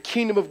the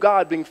kingdom of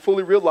God being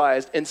fully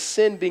realized and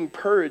sin being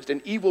purged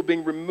and evil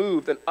being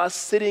removed and us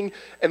sitting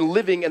and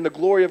living in the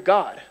glory of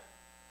God.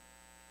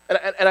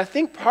 And I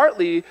think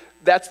partly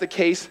that's the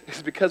case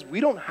is because we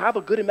don't have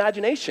a good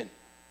imagination.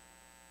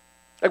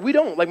 Like we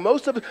don't. Like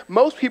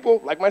most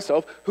people, like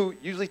myself, who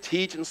usually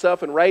teach and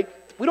stuff and write,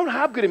 we don't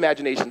have good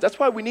imaginations. That's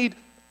why we need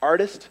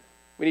artists,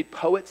 we need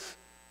poets,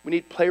 we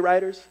need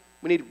playwriters,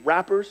 we need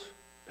rappers.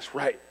 That's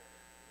right.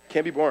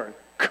 Can't be boring,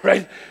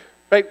 right?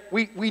 Right?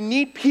 We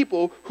need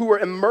people who are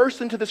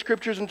immersed into the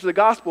scriptures, into the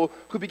gospel,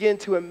 who begin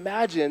to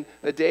imagine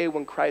the day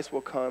when Christ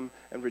will come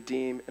and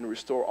redeem and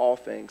restore all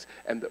things,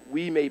 and that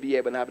we may be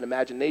able to have an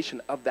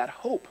imagination of that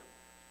hope.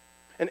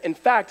 And in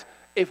fact,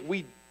 if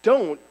we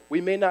don't,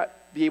 we may not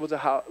be able to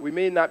have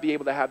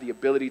the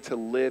ability to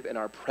live in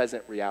our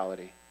present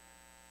reality.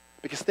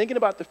 Because thinking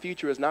about the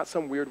future is not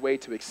some weird way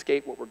to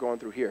escape what we're going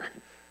through here.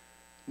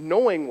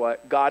 Knowing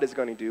what God is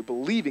going to do,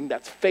 believing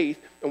that's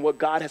faith and what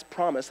God has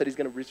promised, that he's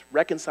going to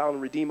reconcile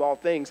and redeem all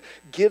things,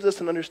 gives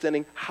us an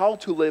understanding how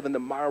to live in the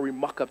miry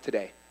muck of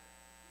today.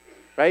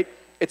 Right?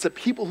 It's a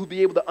people who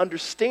be able to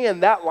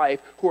understand that life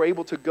who are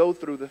able to go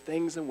through the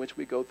things in which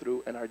we go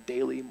through in our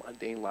daily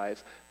mundane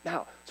lives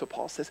now. So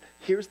Paul says,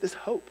 here's this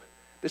hope.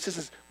 This is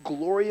this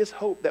glorious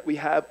hope that we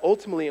have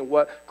ultimately in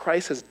what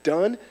Christ has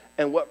done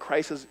and what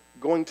Christ is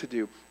going to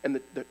do. And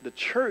the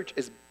church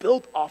is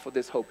built off of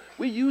this hope.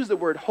 We use the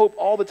word hope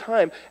all the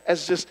time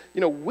as just,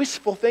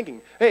 wishful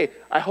thinking. Hey,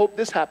 I hope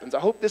this happens. I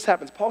hope this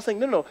happens. Paul's saying,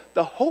 no.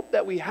 The hope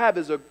that we have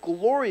is a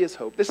glorious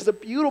hope. This is a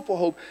beautiful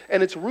hope,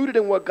 and it's rooted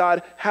in what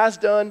God has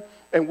done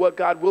and what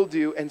God will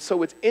do. And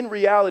so it's in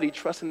reality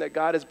trusting that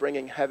God is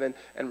bringing heaven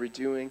and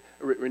renewing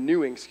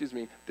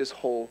this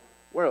whole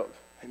world.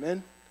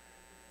 Amen?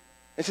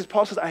 And since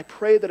Paul says, I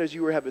pray that as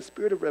you have a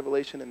spirit of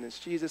revelation in this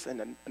Jesus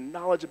and a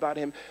knowledge about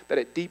him, that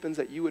it deepens,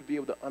 that you would be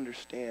able to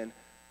understand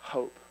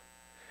hope.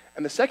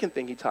 And the second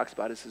thing he talks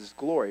about is his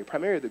glory,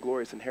 primarily the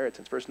glorious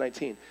inheritance.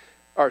 Continue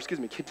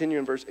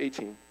in verse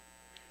 18.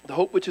 The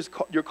hope which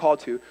you're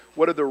called to,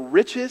 what are the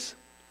riches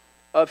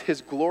of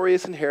his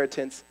glorious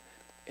inheritance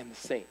in the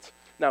saints?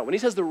 Now, when he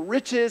says the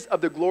riches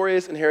of the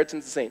glorious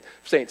inheritance in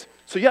saints,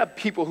 so you have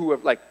people who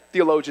have, like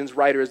theologians,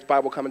 writers,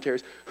 Bible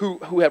commentaries,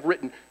 who have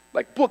written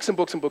like books and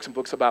books and books and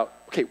books about,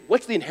 okay,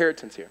 what's the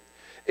inheritance here?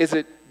 Is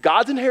it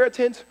God's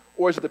inheritance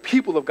or is it the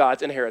people of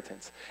God's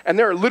inheritance? And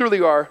there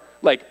literally are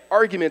like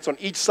arguments on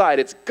each side.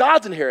 It's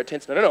God's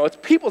inheritance. No, it's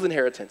people's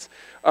inheritance.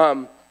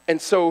 And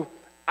so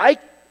I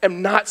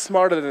am not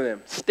smarter than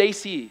them.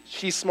 Stacy,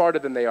 she's smarter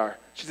than they are.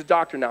 She's a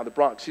doctor now, the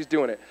Bronx. She's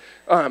doing it.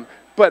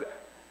 But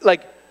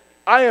like,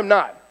 I am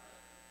not.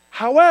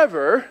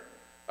 However,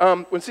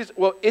 when she says,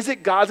 well, is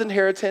it God's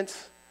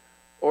inheritance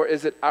or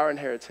is it our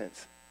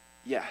inheritance?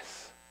 Yes.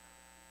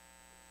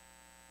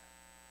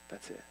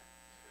 That's it,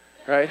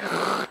 right?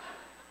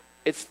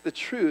 It's the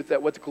truth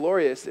that what's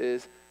glorious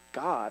is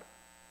God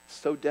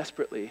so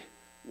desperately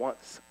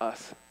wants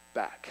us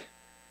back.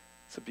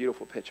 It's a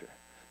beautiful picture.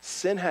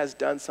 Sin has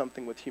done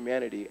something with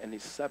humanity, and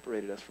he's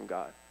separated us from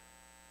God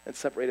and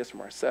separated us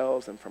from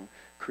ourselves and from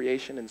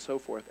creation and so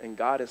forth. And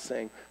God is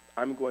saying,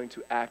 I'm going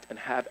to act and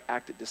have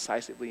acted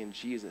decisively in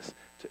Jesus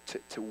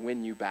to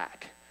win you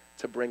back,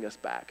 to bring us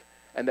back,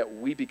 and that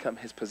we become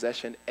his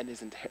possession and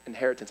his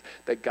inheritance,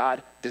 that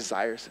God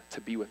desires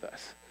to be with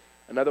us.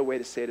 Another way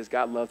to say it is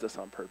God loves us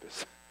on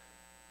purpose.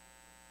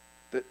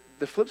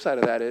 The flip side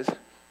of that is,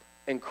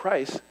 in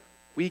Christ,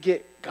 we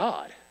get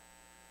God.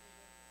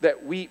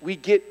 That we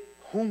get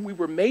whom we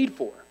were made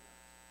for.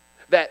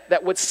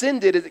 That what sin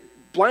did is it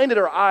blinded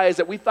our eyes,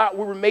 that we thought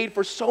we were made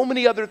for so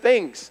many other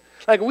things.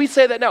 Like we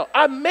say that now,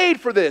 I'm made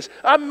for this,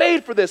 I'm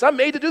made for this, I'm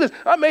made to do this,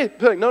 I'm made.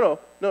 Like, no,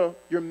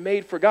 you're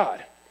made for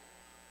God.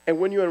 And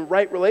when you're in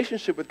right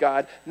relationship with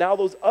God, now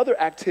those other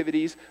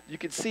activities, you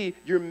can see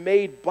you're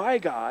made by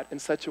God in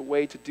such a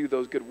way to do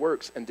those good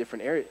works in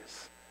different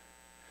areas.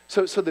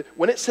 So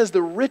when it says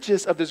the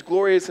riches of this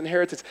glorious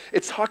inheritance,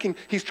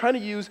 he's trying to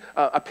use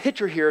a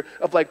picture here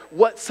of like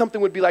what something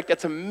would be like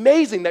that's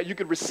amazing that you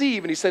could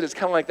receive, and he said it's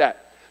kind of like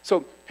that.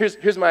 So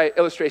here's my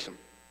illustration.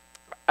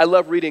 I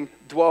love reading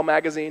Dwell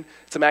magazine.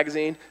 It's a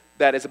magazine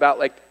that is about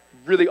like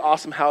really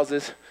awesome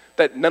houses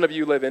that none of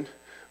you live in.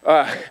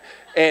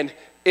 And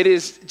it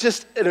is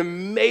just an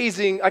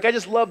amazing, like I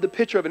just love the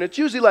picture of it. And it's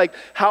usually like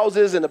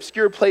houses in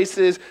obscure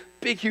places,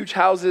 big, huge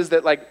houses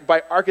that like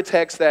by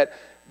architects that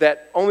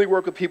only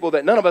work with people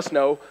that none of us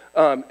know.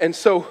 And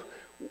so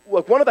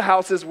look, one of the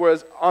houses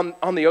was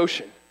on the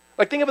ocean.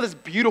 Like think of this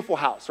beautiful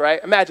house,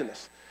 right? Imagine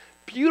this.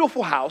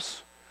 Beautiful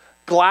house,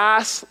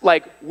 glass,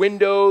 like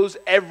windows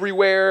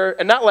everywhere,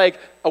 and not like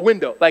a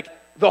window, like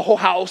the whole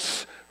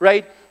house,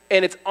 right?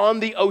 And it's on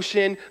the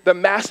ocean. The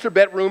master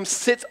bedroom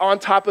sits on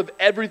top of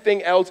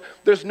everything else.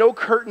 There's no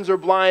curtains or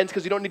blinds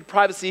because you don't need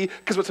privacy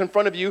because what's in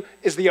front of you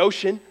is the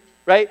ocean,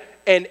 right?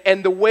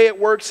 And the way it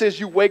works is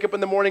you wake up in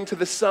the morning to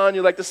the sun.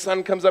 You're like, the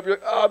sun comes up. You're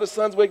like, oh, the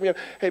sun's waking me up.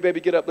 Hey,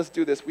 baby, get up. Let's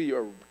do this. We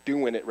are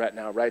doing it right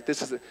now, right?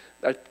 This is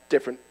a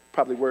different,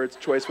 probably words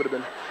choice would have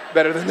been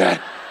better than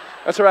that.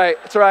 That's all right.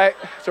 It's all right.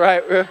 It's all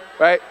right.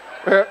 Right?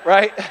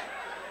 Right?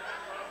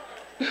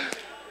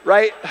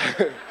 Right?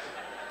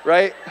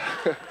 Right?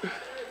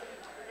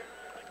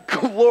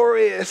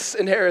 Glorious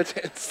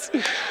inheritance.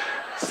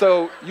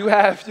 So you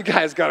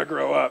guys got to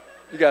grow up.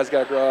 You guys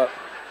got to grow up.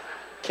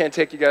 Can't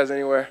take you guys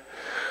anywhere.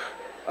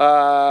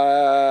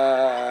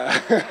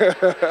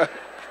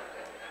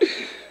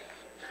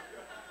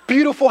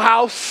 Beautiful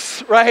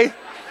house, right?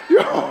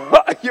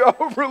 You're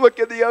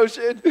overlooking the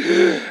ocean.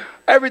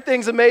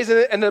 Everything's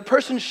amazing. And the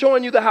person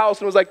showing you the house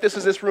and was like, this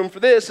is this room for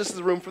this is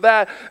the room for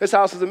that. This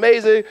house is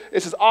amazing.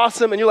 This is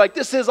awesome. And you're like,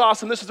 this is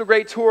awesome. This is a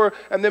great tour.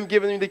 And them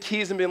giving you the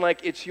keys and being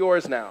like, it's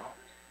yours now.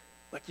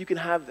 Like, you can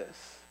have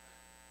this.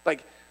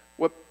 Like,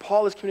 what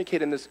Paul is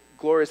communicating in this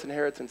glorious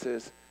inheritance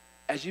is,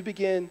 as you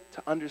begin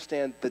to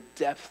understand the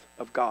depth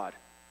of God,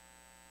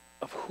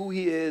 of who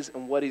he is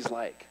and what he's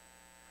like,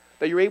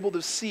 that you're able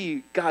to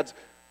see God's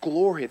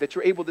glory, that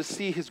you're able to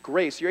see his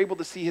grace, you're able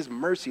to see his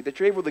mercy, that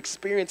you're able to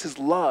experience his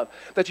love,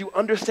 that you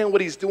understand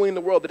what he's doing in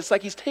the world, that it's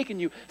like he's taking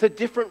you to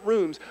different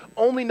rooms,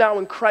 only now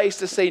in Christ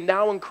to say,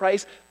 now in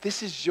Christ,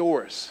 this is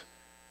yours.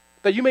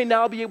 That you may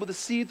now be able to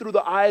see through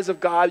the eyes of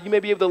God, you may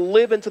be able to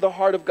live into the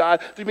heart of God,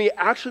 that you may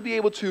actually be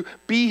able to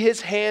be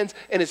his hands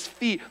and his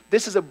feet.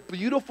 This is a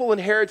beautiful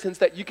inheritance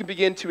that you can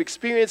begin to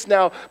experience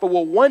now, but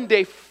will one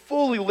day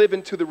fully live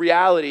into the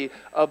reality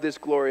of this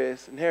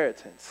glorious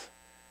inheritance.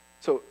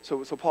 So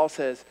Paul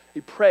says,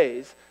 he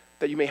prays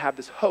that you may have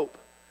this hope,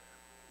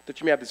 that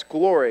you may have this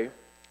glory,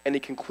 and he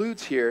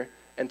concludes here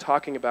in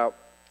talking about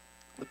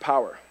the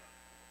power.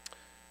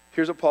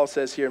 Here's what Paul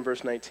says here in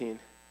verse 19.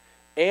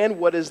 And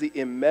what is the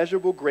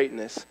immeasurable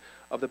greatness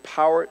of the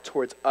power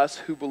towards us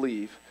who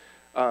believe,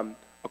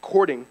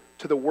 according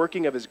to the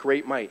working of his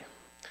great might,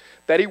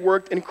 that he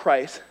worked in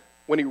Christ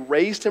when he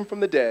raised him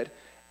from the dead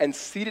and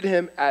seated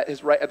him at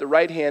the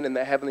right hand in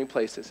the heavenly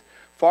places,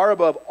 far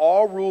above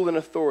all rule and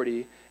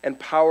authority and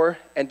power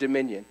and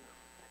dominion,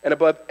 and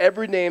above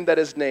every name that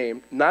is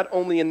named, not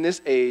only in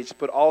this age,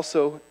 but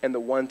also in the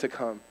one to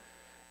come.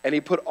 And he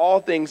put all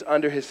things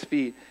under his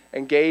feet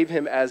and gave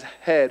him as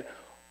head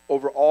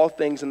over all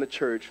things in the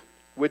church,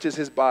 which is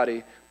his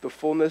body, the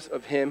fullness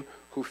of him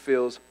who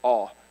fills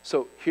all.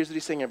 So here's what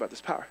he's saying about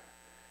this power.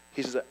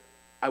 He says,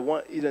 I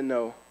want you to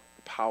know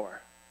the power.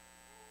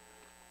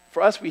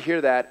 For us, we hear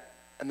that,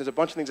 and there's a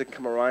bunch of things that can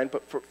come around,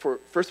 but for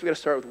first we got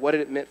to start with what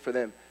it meant for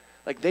them.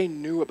 Like, they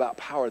knew about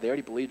power. They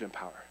already believed in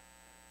power.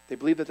 They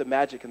believed that the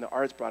magic and the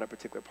arts brought a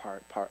particular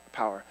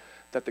power,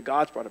 that the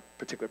gods brought a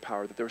particular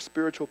power, that there was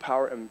spiritual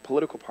power and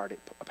political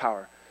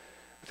power.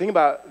 The thing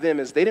about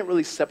them is they didn't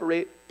really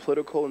separate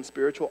political and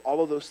spiritual.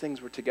 All of those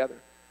things were together.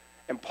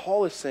 And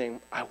Paul is saying,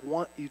 I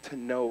want you to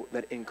know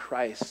that in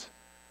Christ,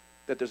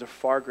 that there's a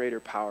far greater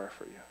power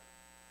for you.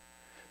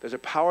 There's a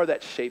power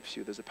that shapes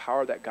you. There's a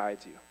power that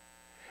guides you.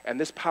 And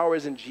this power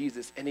is in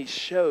Jesus, and he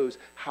shows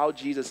how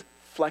Jesus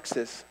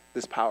flexes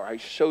this power, how he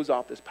shows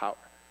off this power.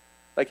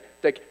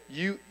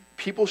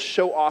 People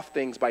show off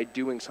things by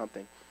doing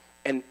something.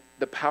 And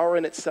the power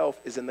in itself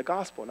is in the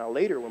gospel. Now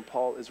later when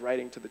Paul is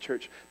writing to the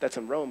church that's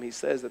in Rome, he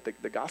says that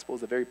the gospel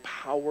is the very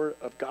power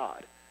of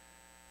God.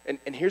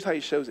 And here's how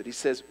he shows it. He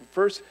says,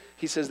 first,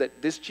 he says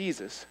that this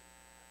Jesus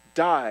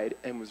died,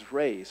 and was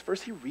raised.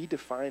 First, he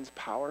redefines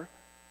power.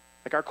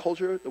 Like our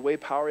culture, the way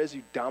power is,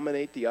 you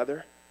dominate the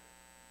other,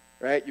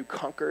 right? You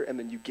conquer, and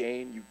then you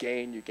gain, you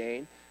gain, you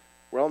gain.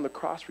 Where on the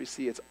cross we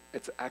see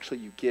it's actually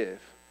you give,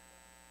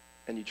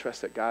 and you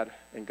trust that God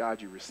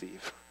you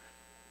receive.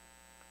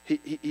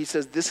 He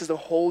says this is a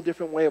whole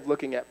different way of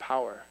looking at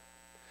power.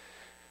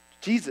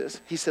 Jesus,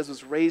 he says,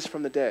 was raised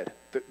from the dead.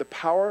 The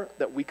power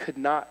that we could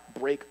not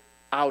break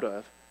out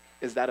of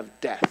is that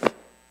of death.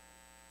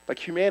 Like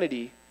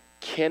humanity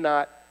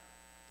cannot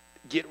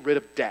get rid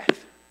of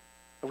death.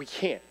 We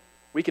can't.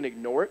 We can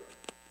ignore it.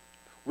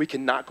 We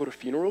can not go to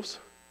funerals.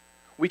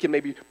 We can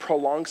maybe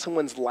prolong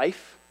someone's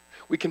life.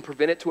 We can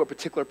prevent it to a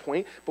particular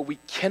point, but we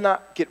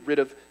cannot get rid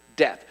of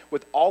death.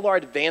 With all our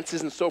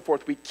advances and so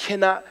forth, we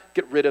cannot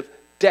get rid of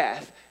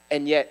death.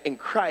 And yet in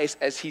Christ,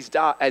 as he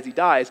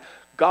dies,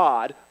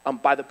 God,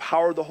 by the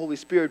power of the Holy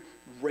Spirit,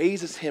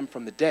 raises him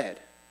from the dead.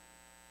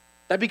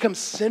 That becomes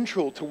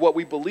central to what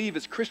we believe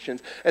as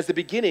Christians as the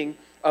beginning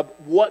of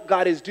what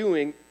God is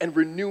doing and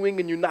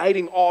renewing and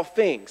uniting all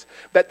things.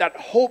 That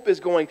hope is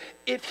going,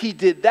 if he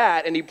did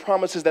that and he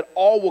promises that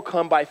all will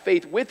come by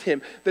faith with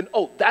him, then,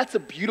 that's a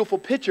beautiful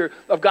picture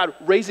of God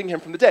raising him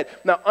from the dead.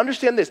 Now,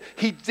 understand this.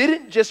 He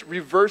didn't just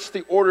reverse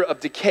the order of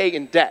decay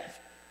and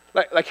death.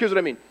 Like here's what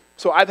I mean.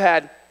 So I've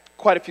had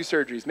quite a few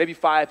surgeries, maybe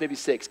 5, maybe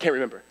 6, can't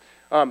remember.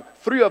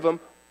 3 of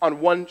them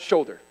on one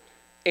shoulder.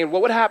 And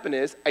what would happen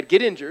is I'd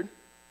get injured,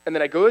 and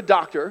then I'd go to a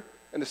doctor,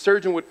 and the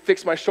surgeon would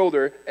fix my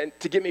shoulder and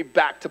to get me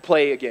back to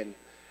play again.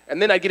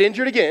 And then I get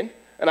injured again,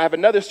 and I have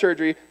another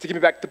surgery to get me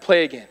back to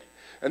play again.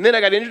 And then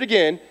I got injured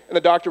again, and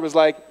the doctor was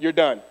like, you're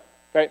done,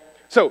 right?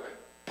 So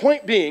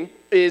point being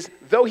is,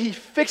 though he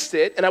fixed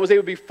it, and I was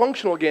able to be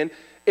functional again,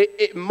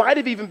 it might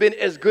have even been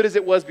as good as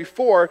it was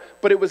before,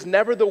 but it was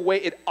never the way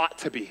it ought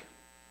to be.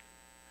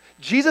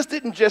 Jesus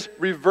didn't just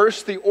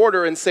reverse the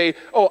order and say,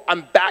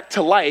 I'm back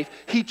to life.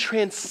 He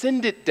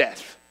transcended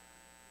death.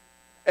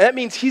 And that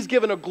means he's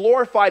given a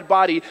glorified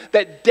body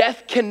that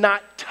death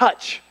cannot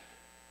touch,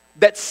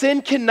 that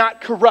sin cannot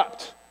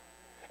corrupt,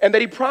 and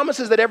that he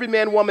promises that every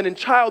man, woman, and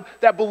child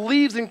that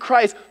believes in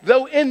Christ,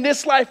 though in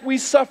this life we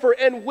suffer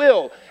and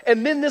will,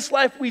 and in this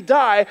life we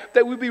die,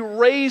 that we be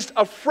raised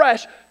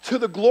afresh to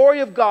the glory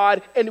of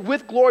God and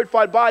with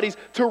glorified bodies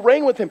to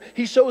reign with him.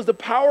 He shows the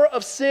power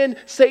of sin,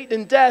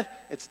 Satan, and death.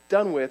 It's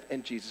done with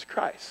in Jesus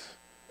Christ.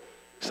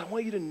 So I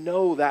want you to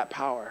know that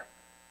power.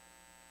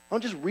 I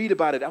don't just read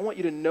about it. I want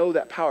you to know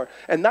that power.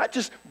 And not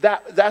just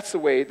that's the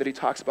way that he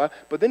talks about,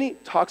 but then he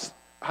talks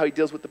how he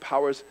deals with the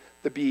powers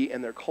that be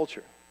in their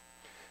culture.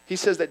 He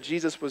says that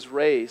Jesus was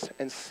raised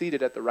and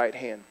seated at the right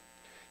hand.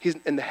 He's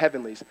in the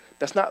heavenlies.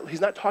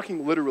 He's not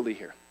talking literally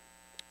here,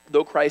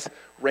 though Christ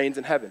reigns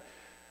in heaven.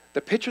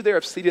 The picture there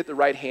of seated at the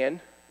right hand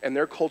and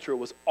their culture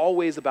was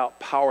always about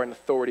power and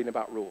authority and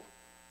about rule.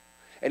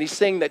 And he's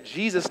saying that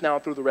Jesus now,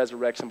 through the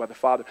resurrection by the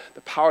Father,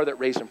 the power that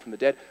raised him from the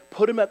dead,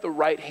 put him at the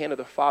right hand of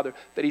the Father,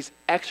 that he's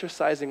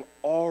exercising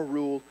all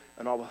rule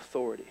and all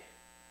authority.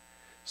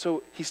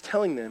 So he's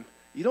telling them,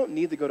 you don't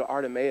need to go to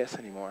Artemis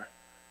anymore.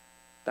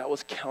 That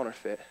was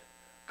counterfeit.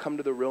 Come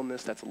to the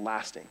realness that's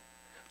lasting.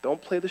 Don't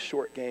play the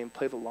short game,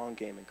 play the long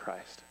game in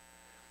Christ.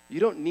 You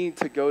don't need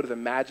to go to the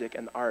magic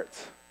and the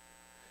arts.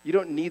 You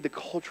don't need the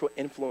cultural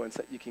influence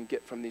that you can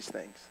get from these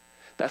things.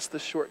 That's the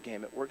short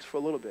game. It works for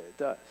a little bit, it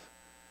does.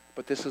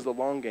 But this is the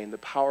long game, the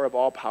power of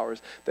all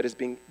powers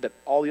that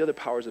all the other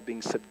powers are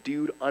being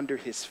subdued under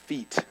his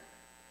feet.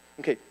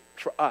 Okay,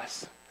 for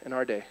us in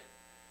our day,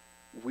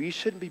 we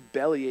shouldn't be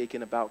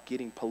bellyaching about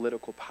getting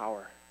political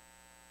power.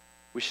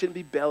 We shouldn't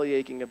be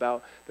bellyaching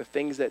about the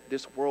things that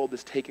this world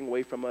is taking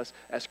away from us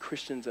as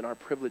Christians and our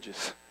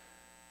privileges.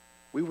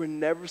 We were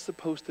never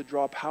supposed to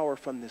draw power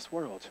from this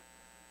world.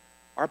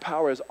 Our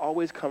power has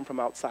always come from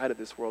outside of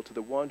this world to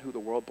the one who the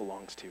world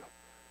belongs to.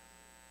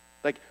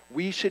 Like,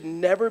 we should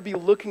never be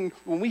looking,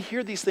 when we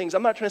hear these things,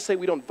 I'm not trying to say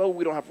we don't vote,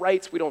 we don't have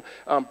rights, we don't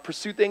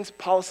pursue things,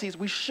 policies.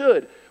 We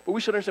should, but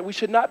we should understand we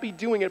should not be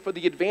doing it for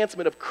the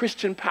advancement of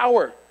Christian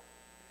power.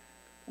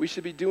 We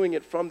should be doing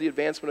it from the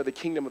advancement of the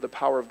kingdom of the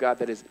power of God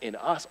that is in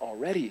us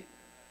already.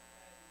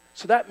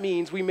 So that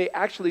means we may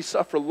actually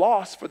suffer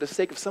loss for the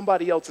sake of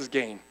somebody else's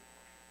gain.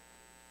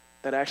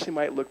 That actually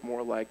might look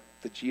more like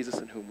the Jesus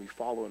in whom we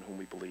follow and whom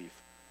we believe.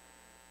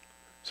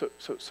 So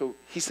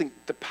he's saying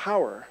the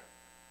power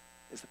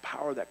is the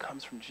power that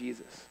comes from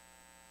Jesus.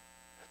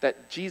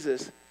 That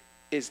Jesus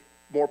is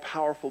more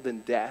powerful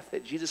than death,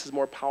 that Jesus is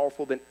more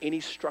powerful than any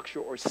structure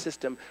or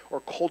system or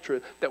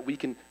culture that we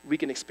can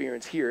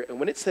experience here. And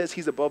when it says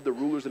he's above the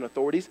rulers and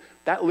authorities,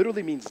 that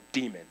literally means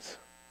demons.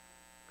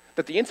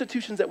 That the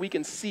institutions that we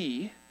can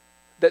see,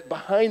 that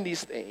behind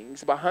these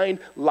things, behind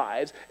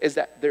lives, is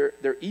that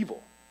they're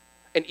evil.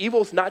 And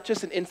evil is not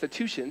just in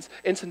institutions.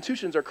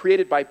 Institutions are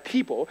created by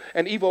people,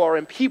 and evil are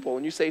in people.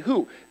 And you say,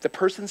 who? The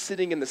person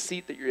sitting in the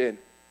seat that you're in.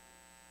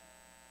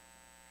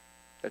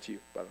 That's you,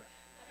 by the way.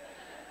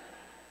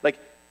 Like,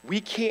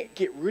 we can't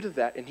get rid of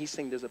that. And he's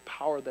saying there's a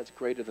power that's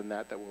greater than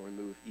that will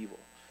remove evil.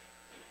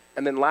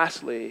 And then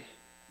lastly,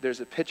 there's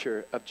a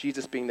picture of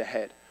Jesus being the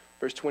head.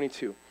 Verse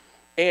 22.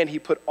 And he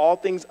put all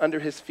things under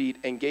his feet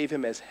and gave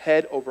him as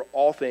head over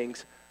all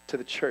things to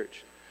the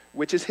church,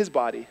 which is his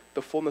body,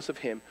 the fullness of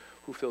him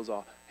who fills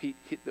all.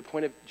 The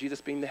point of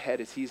Jesus being the head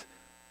is he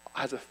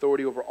has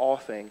authority over all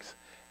things.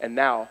 And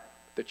now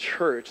the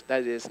church,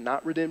 that is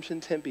not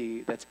Redemption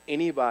Tempe, that's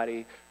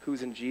anybody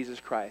who's in Jesus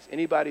Christ,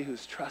 anybody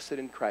who's trusted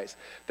in Christ,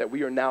 that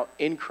we are now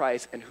in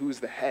Christ, and who's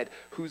the head,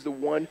 who's the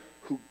one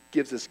who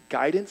gives us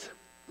guidance,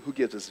 who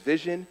gives us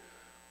vision,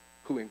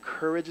 who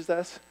encourages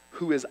us,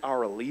 who is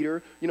our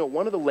leader. You know,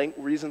 one of the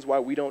reasons why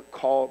we don't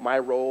call my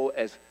role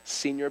as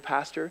senior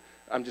pastor,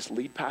 I'm just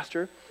lead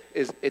pastor,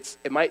 is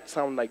it might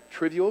sound like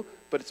trivial,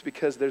 but it's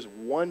because there's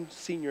one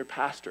senior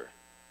pastor,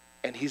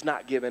 and he's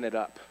not giving it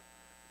up.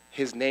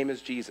 His name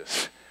is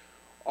Jesus.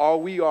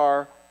 All we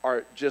are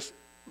just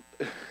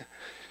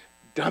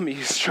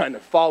dummies trying to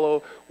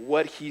follow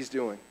what he's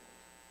doing,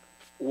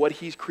 what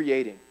he's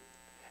creating.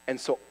 And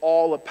so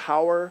all the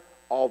power,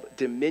 all the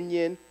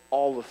dominion,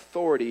 all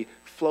authority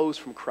flows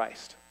from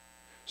Christ.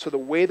 So the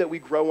way that we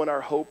grow in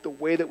our hope, the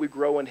way that we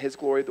grow in his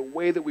glory, the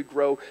way that we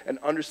grow in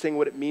understanding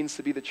what it means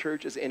to be the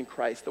church is in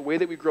Christ. The way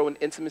that we grow in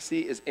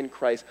intimacy is in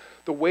Christ.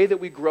 The way that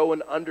we grow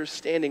in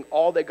understanding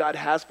all that God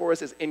has for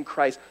us is in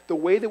Christ. The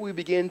way that we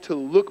begin to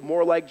look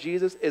more like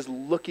Jesus is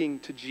looking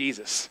to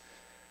Jesus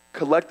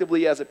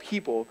collectively as a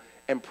people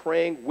and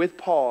praying with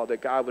Paul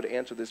that God would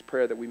answer this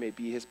prayer that we may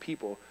be his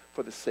people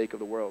for the sake of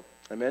the world.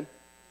 Amen?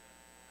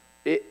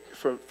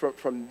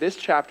 From this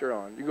chapter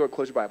on, you can go and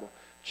close your Bible.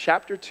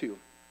 Chapter 2.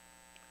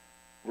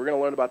 We're going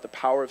to learn about the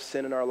power of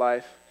sin in our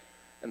life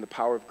and the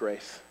power of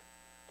grace.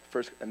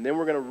 First, and then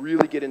we're going to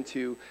really get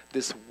into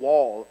this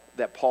wall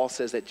that Paul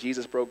says that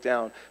Jesus broke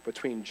down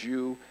between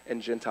Jew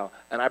and Gentile.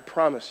 And I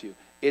promise you,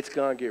 it's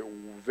going to get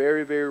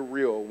very, very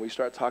real when we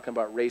start talking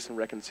about race and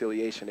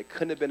reconciliation. It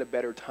couldn't have been a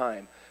better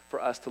time for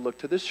us to look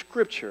to the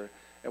Scripture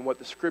and what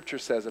the Scripture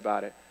says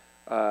about it.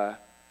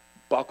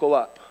 Buckle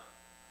up,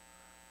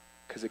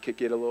 because it could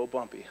get a little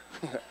bumpy.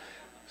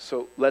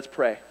 So let's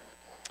pray.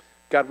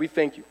 God, we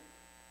thank you.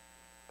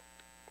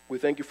 We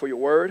thank you for your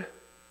word,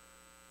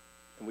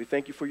 and we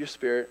thank you for your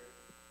Spirit.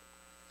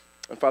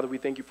 And Father, we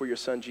thank you for your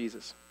Son,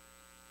 Jesus.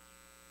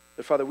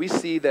 And Father, we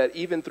see that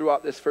even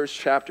throughout this first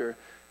chapter,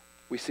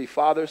 we see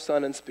Father,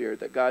 Son, and Spirit,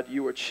 that God,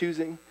 you are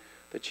choosing,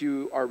 that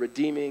you are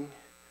redeeming.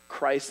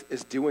 Christ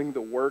is doing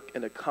the work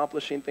and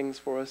accomplishing things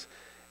for us,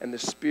 and the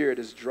Spirit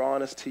is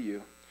drawing us to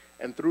you.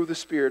 And through the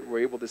Spirit, we're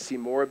able to see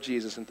more of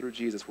Jesus, and through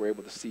Jesus, we're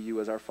able to see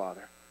you as our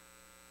Father.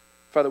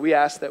 Father, we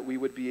ask that we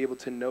would be able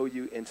to know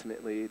you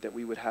intimately, that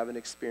we would have an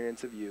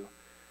experience of you.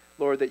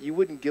 Lord, that you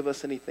wouldn't give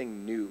us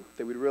anything new,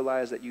 that we'd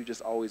realize that you've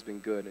just always been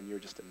good and you're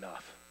just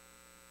enough.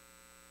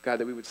 God,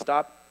 that we would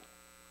stop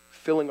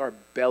filling our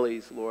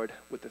bellies, Lord,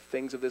 with the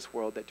things of this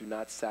world that do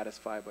not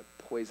satisfy but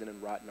poison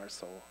and rot in our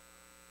soul.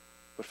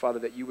 But Father,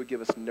 that you would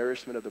give us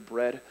nourishment of the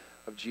bread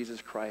of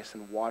Jesus Christ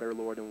and water,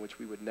 Lord, in which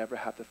we would never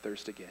have to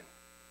thirst again.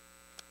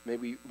 May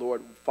we,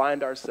 Lord,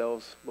 find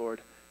ourselves, Lord,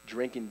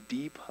 drinking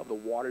deep of the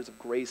waters of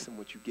grace in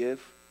which you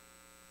give.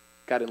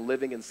 God, and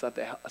living in such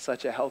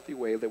a healthy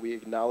way that we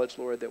acknowledge,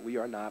 Lord, that we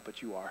are not,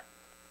 but you are.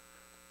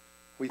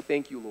 We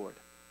thank you, Lord,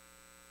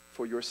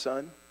 for your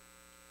Son.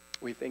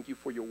 We thank you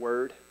for your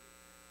word.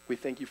 We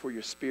thank you for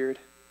your Spirit.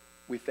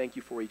 We thank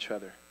you for each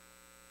other.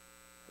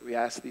 We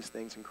ask these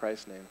things in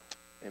Christ's name.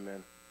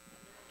 Amen.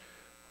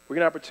 We're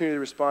going to have an opportunity to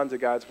respond to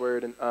God's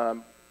word, and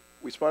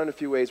we respond in a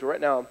few ways. But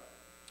right now,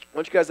 I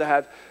want you guys to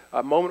have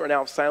a moment right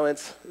now of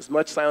silence, as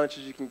much silence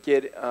as you can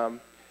get, and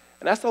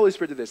ask the Holy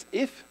Spirit to do this.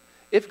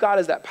 If God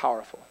is that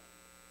powerful,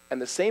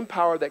 and the same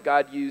power that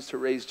God used to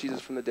raise Jesus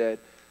from the dead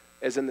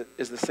is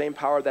the same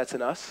power that's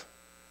in us,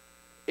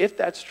 if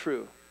that's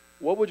true,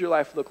 what would your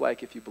life look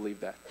like if you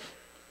believed that?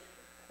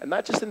 And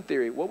not just in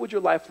theory, what would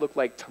your life look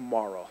like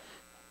tomorrow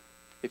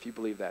if you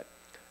believe that?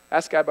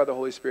 Ask God by the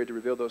Holy Spirit to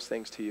reveal those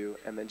things to you,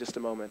 and then just a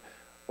moment,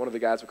 one of the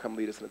guys will come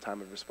lead us in a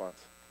time of response.